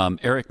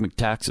Eric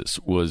McTaxis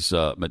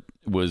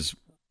was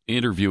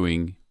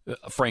interviewing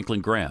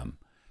Franklin Graham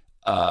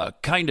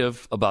kind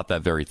of about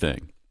that very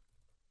thing.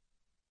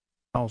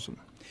 Awesome.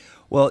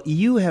 Well,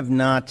 you have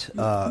not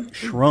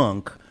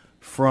shrunk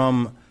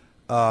from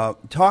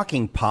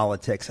talking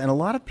politics, and a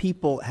lot of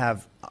people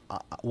have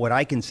what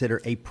I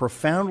consider a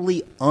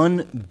profoundly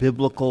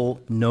unbiblical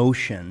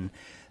notion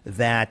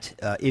that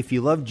if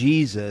you love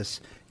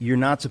Jesus, you're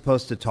not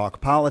supposed to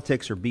talk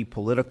politics or be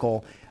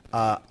political.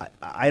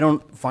 I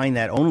don't find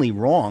that only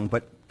wrong,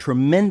 but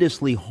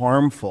tremendously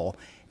harmful.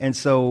 And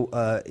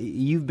so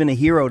you've been a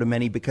hero to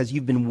many because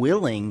you've been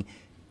willing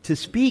to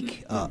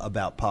speak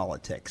about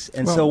politics.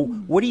 And so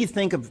what do you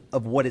think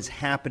of what is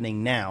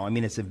happening now? I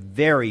mean, it's a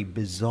very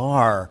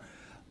bizarre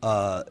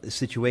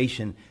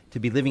situation to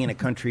be living in a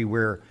country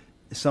where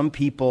some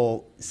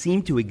people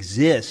seem to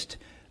exist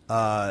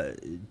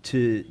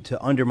to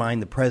undermine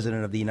the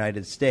president of the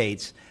United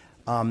States.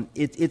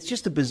 It's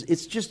just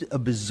a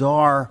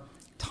bizarre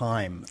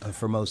time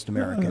for most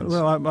Americans.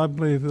 Well, I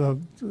believe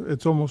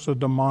it's almost a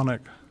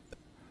demonic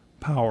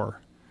power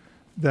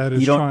that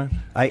is trying.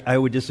 I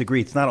would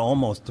disagree. It's not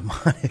almost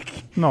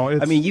demonic. No,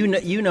 I mean,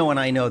 you know, and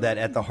I know that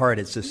at the heart,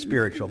 it's a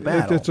spiritual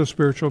battle. It's a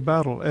spiritual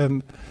battle,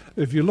 and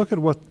if you look at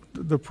what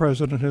the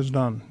president has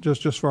done,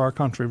 just for our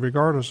country,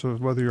 regardless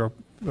of whether you're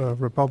a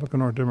Republican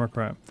or a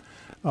Democrat,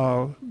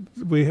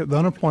 the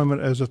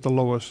unemployment is at the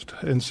lowest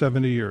in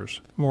 70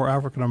 years. More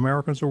African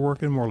Americans are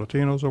working, more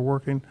Latinos are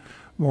working,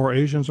 more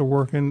Asians are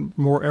working,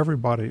 more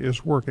everybody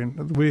is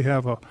working. We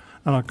have an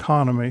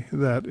economy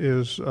that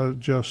is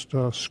just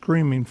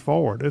screaming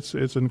forward. It's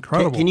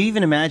incredible. Can you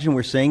even imagine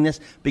we're saying this?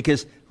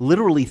 Because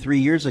literally 3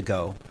 years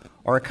ago,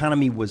 our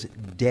economy was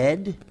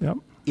dead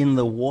in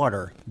the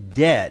water.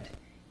 Dead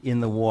in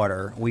the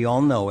water. We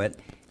all know it.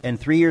 And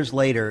 3 years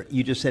later,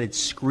 you just said it's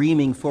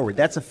screaming forward.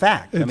 That's a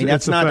fact. I mean,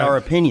 that's not our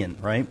opinion,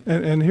 right?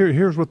 And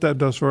here's what that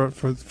does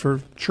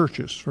for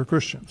churches, for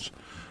Christians.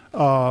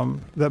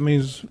 That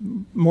means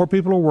more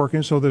people are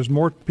working, so there's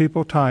more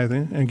people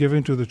tithing and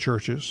giving to the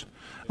churches.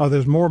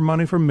 There's more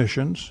money for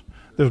missions.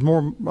 There's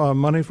more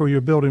money for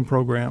your building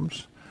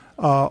programs.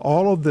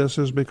 All of this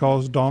is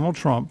because Donald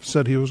Trump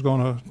said he was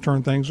going to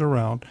turn things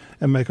around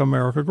and make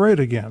America great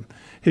again.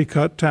 He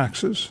cut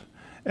taxes,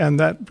 and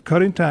that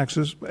cutting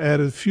taxes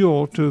added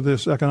fuel to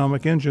this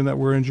economic engine that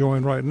we're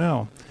enjoying right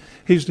now.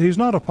 He's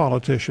not a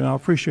politician. I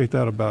appreciate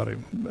that about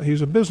him.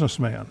 He's a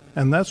businessman,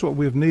 and that's what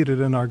we've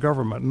needed in our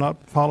government,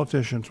 not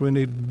politicians. We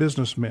need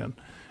businessmen,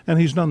 and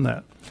he's done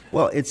that.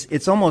 Well,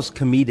 it's almost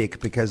comedic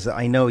because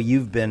I know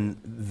you've been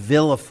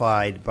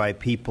vilified by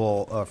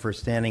people for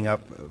standing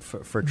up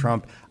for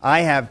Trump.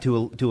 I have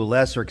to a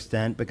lesser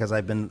extent because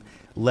I've been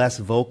less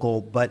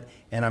vocal,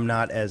 and I'm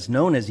not as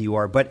known as you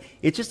are. But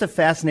it's just a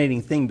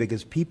fascinating thing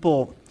because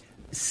people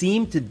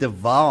seem to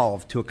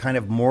devolve to a kind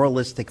of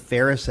moralistic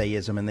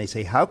Pharisaism, and they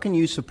say, how can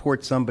you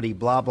support somebody,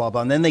 blah, blah,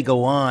 blah. And then they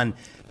go on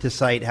to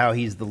cite how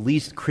he's the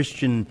least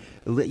Christian,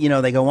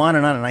 they go on.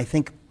 And I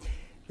think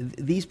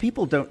these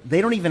people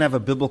don't even have a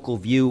biblical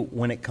view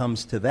when it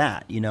comes to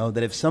that,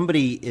 that if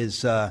somebody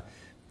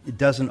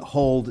doesn't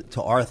hold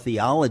to our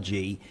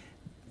theology,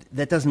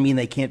 that doesn't mean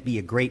they can't be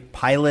a great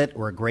pilot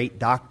or a great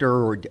doctor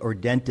or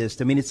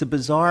dentist. I mean, it's a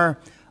bizarre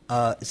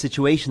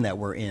situation that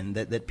we're in,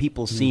 that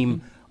people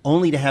seem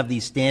only to have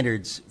these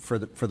standards for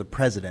the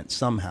president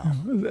somehow.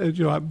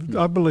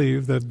 I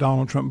believe that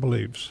Donald Trump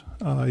believes.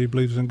 He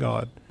believes in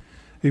God.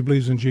 He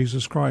believes in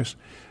Jesus Christ.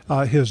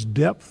 His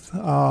depth,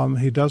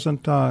 he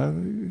doesn't,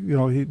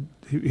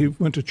 he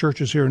went to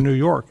churches here in New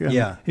York,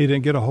 and he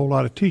didn't get a whole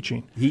lot of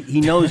teaching.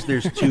 He knows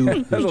there's two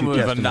There's a little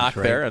bit of a knock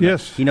right? there.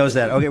 Yes. He knows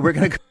that. Okay, we're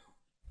going to go.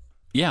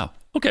 Yeah.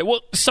 Okay,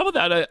 well, some of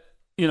that,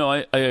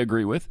 I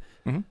agree with.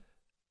 Mm-hmm.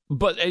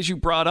 But as you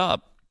brought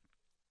up,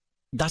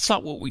 that's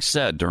not what we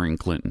said during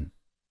Clinton.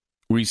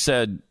 We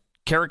said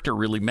character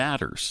really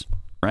matters,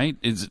 right?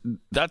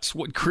 That's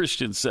what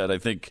Christians said, I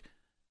think,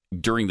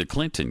 during the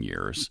Clinton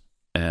years.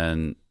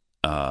 And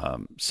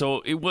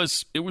so it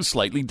was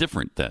slightly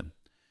different then.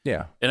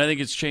 Yeah. And I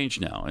think it's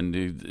changed now. And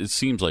it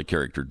seems like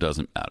character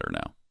doesn't matter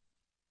now.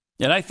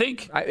 And I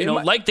think,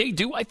 like they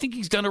do, I think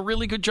he's done a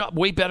really good job,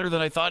 way better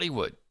than I thought he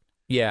would.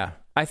 Yeah.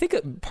 I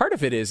think part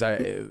of it is, I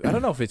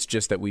don't know if it's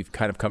just that we've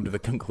kind of come to the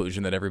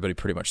conclusion that everybody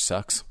pretty much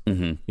sucks.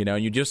 And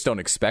you just don't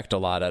expect a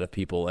lot out of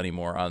people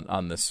anymore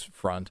on this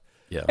front.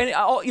 Yeah.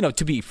 And,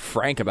 to be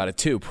frank about it,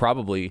 too,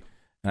 probably,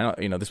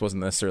 this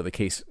wasn't necessarily the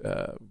case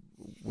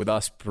with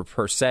us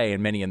per se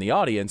and many in the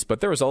audience, but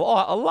there was a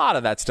lot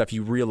of that stuff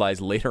you realize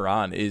later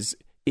on is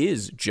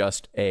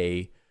just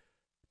a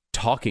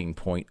talking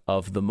point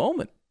of the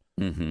moment.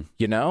 I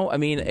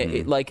mean,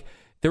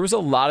 there was a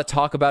lot of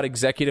talk about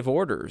executive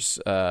orders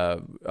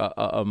around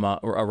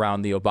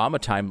the Obama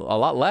time, a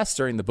lot less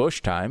during the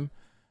Bush time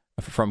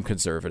from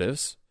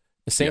conservatives.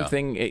 The same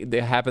thing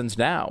that happens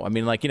now. I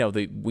mean,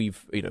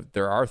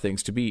 there are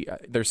things to be.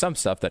 There's some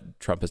stuff that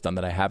Trump has done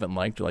that I haven't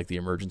liked, like the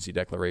emergency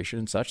declaration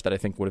and such, that I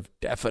think would have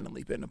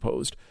definitely been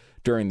opposed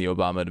during the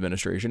Obama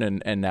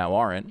administration, and now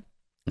aren't.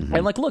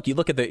 And look, you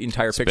look at the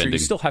entire picture. You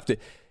still have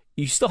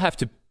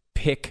to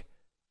pick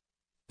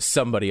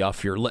somebody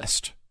off your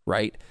list,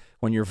 right?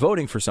 When you're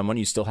voting for someone,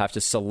 you still have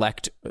to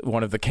select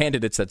one of the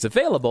candidates that's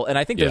available. And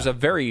I think there's a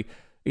very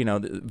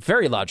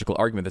logical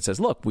argument that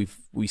says, look,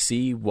 we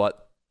see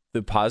what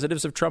the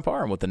positives of Trump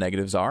are and what the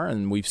negatives are,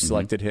 and we've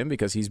selected him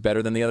because he's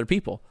better than the other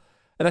people.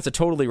 And that's a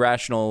totally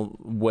rational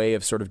way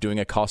of sort of doing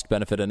a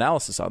cost-benefit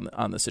analysis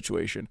on the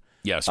situation.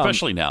 Yeah,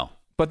 especially now.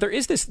 But there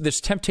is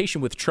this temptation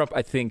with Trump,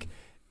 I think,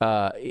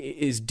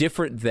 is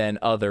different than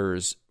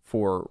others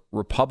for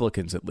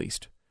Republicans, at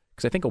least.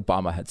 Because I think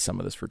Obama had some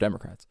of this for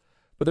Democrats.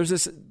 But there's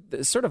this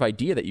sort of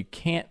idea that you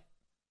can't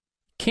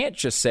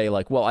just say,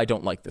 well, I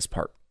don't like this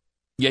part.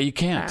 Yeah, you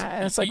can't.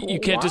 It's like, you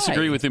can't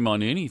disagree with him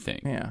on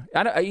anything. Yeah,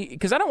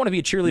 because I don't want to be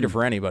a cheerleader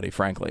for anybody,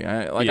 frankly.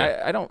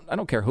 I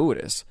don't care who it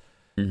is.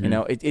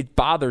 It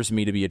bothers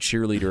me to be a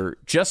cheerleader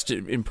just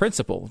in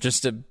principle,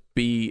 just to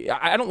be.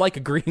 I don't like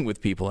agreeing with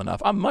people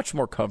enough. I'm much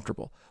more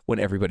comfortable when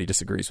everybody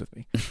disagrees with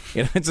me.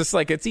 It's just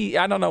like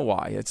I don't know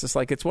why. It's just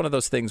like it's one of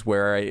those things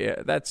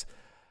where that's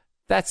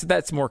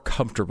more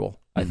comfortable,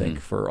 I think,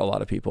 for a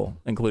lot of people,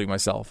 including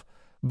myself.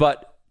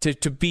 But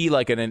to be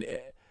like a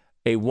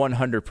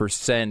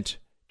 100%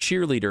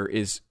 cheerleader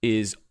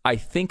is I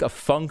think a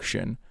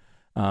function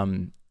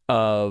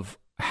of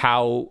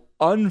how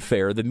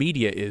unfair the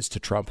media is to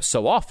Trump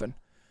so often.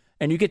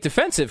 And you get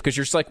defensive because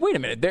you're just like, wait a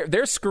minute,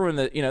 they're screwing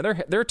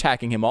they're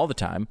attacking him all the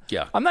time.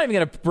 Yeah. I'm not even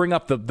going to bring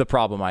up the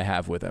problem I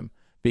have with him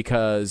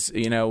because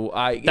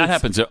that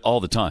happens all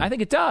the time. I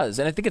think it does,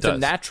 and I think it's a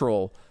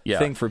natural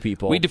thing for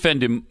people. We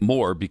defend him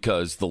more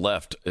because the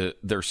left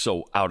they're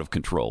so out of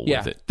control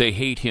with it. They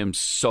hate him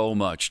so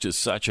much to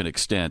such an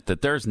extent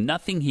that there's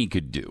nothing he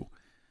could do.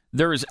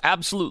 There is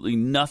absolutely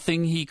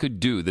nothing he could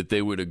do that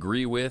they would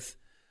agree with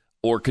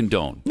or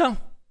condone. No.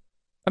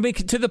 I mean,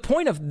 to the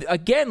point of,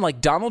 again,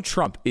 Donald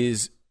Trump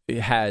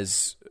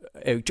has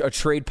a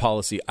trade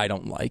policy I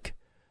don't like.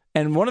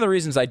 And one of the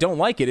reasons I don't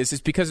like it is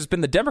because it's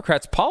been the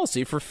Democrats'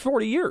 policy for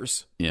 40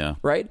 years. Yeah.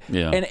 Right?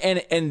 Yeah.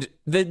 And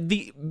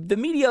the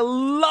media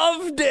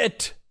loved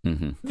it.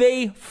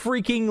 They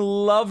freaking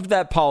loved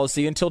that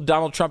policy until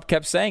Donald Trump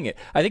kept saying it.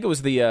 I think it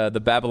was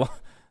the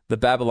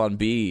Babylon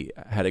Bee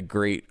had a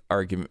great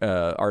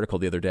article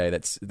the other day.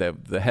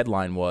 The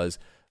headline was,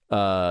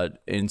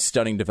 in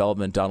stunning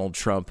development, Donald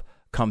Trump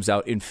comes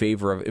out in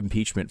favor of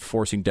impeachment,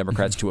 forcing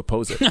Democrats to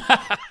oppose it.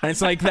 And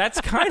it's like,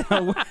 that's kind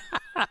of...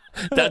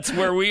 That's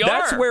where we are.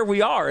 That's where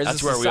we are as a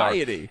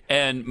society.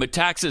 And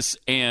Metaxas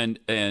and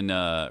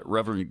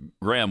Reverend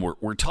Graham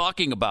were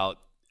talking about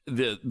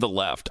the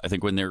left, I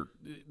think, when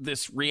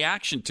this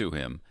reaction to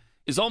him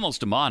is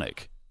almost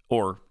demonic.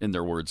 Or, in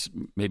their words,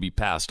 maybe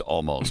past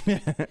almost.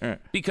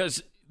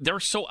 Because they're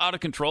so out of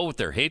control with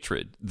their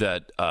hatred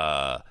that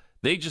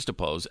they just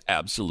oppose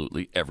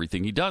absolutely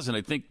everything he does. And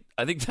I think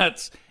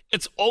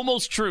it's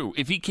almost true.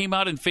 If he came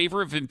out in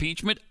favor of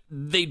impeachment,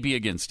 they'd be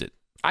against it.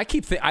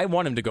 I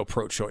want him to go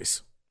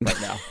pro-choice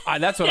right now.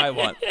 That's what I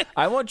want.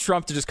 I want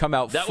Trump to just come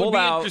out that full would be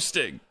out.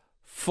 Interesting.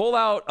 Full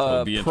out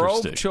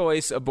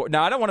pro-choice abort.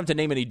 Now, I don't want him to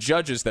name any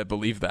judges that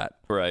believe that.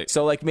 Right.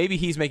 So, maybe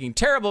he's making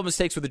terrible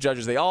mistakes with the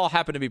judges. They all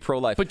happen to be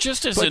pro-life. But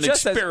just as an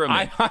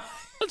experiment,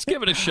 let's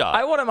give it a shot.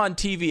 I want him on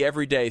TV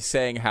every day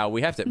saying how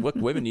we have to. Look,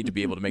 women need to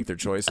be able to make their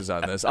choices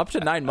on this up to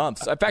 9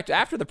 months. In fact,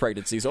 after the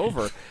pregnancy's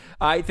over,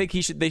 I think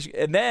he should.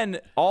 And then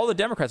all the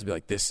Democrats will be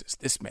like, "This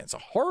man's a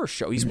horror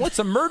show. He wants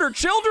to murder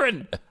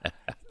children.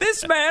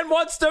 This man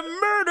wants to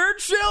murder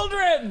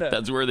children."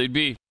 That's where they'd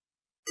be.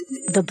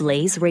 The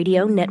Blaze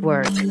Radio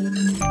Network.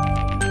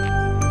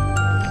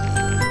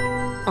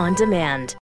 On demand.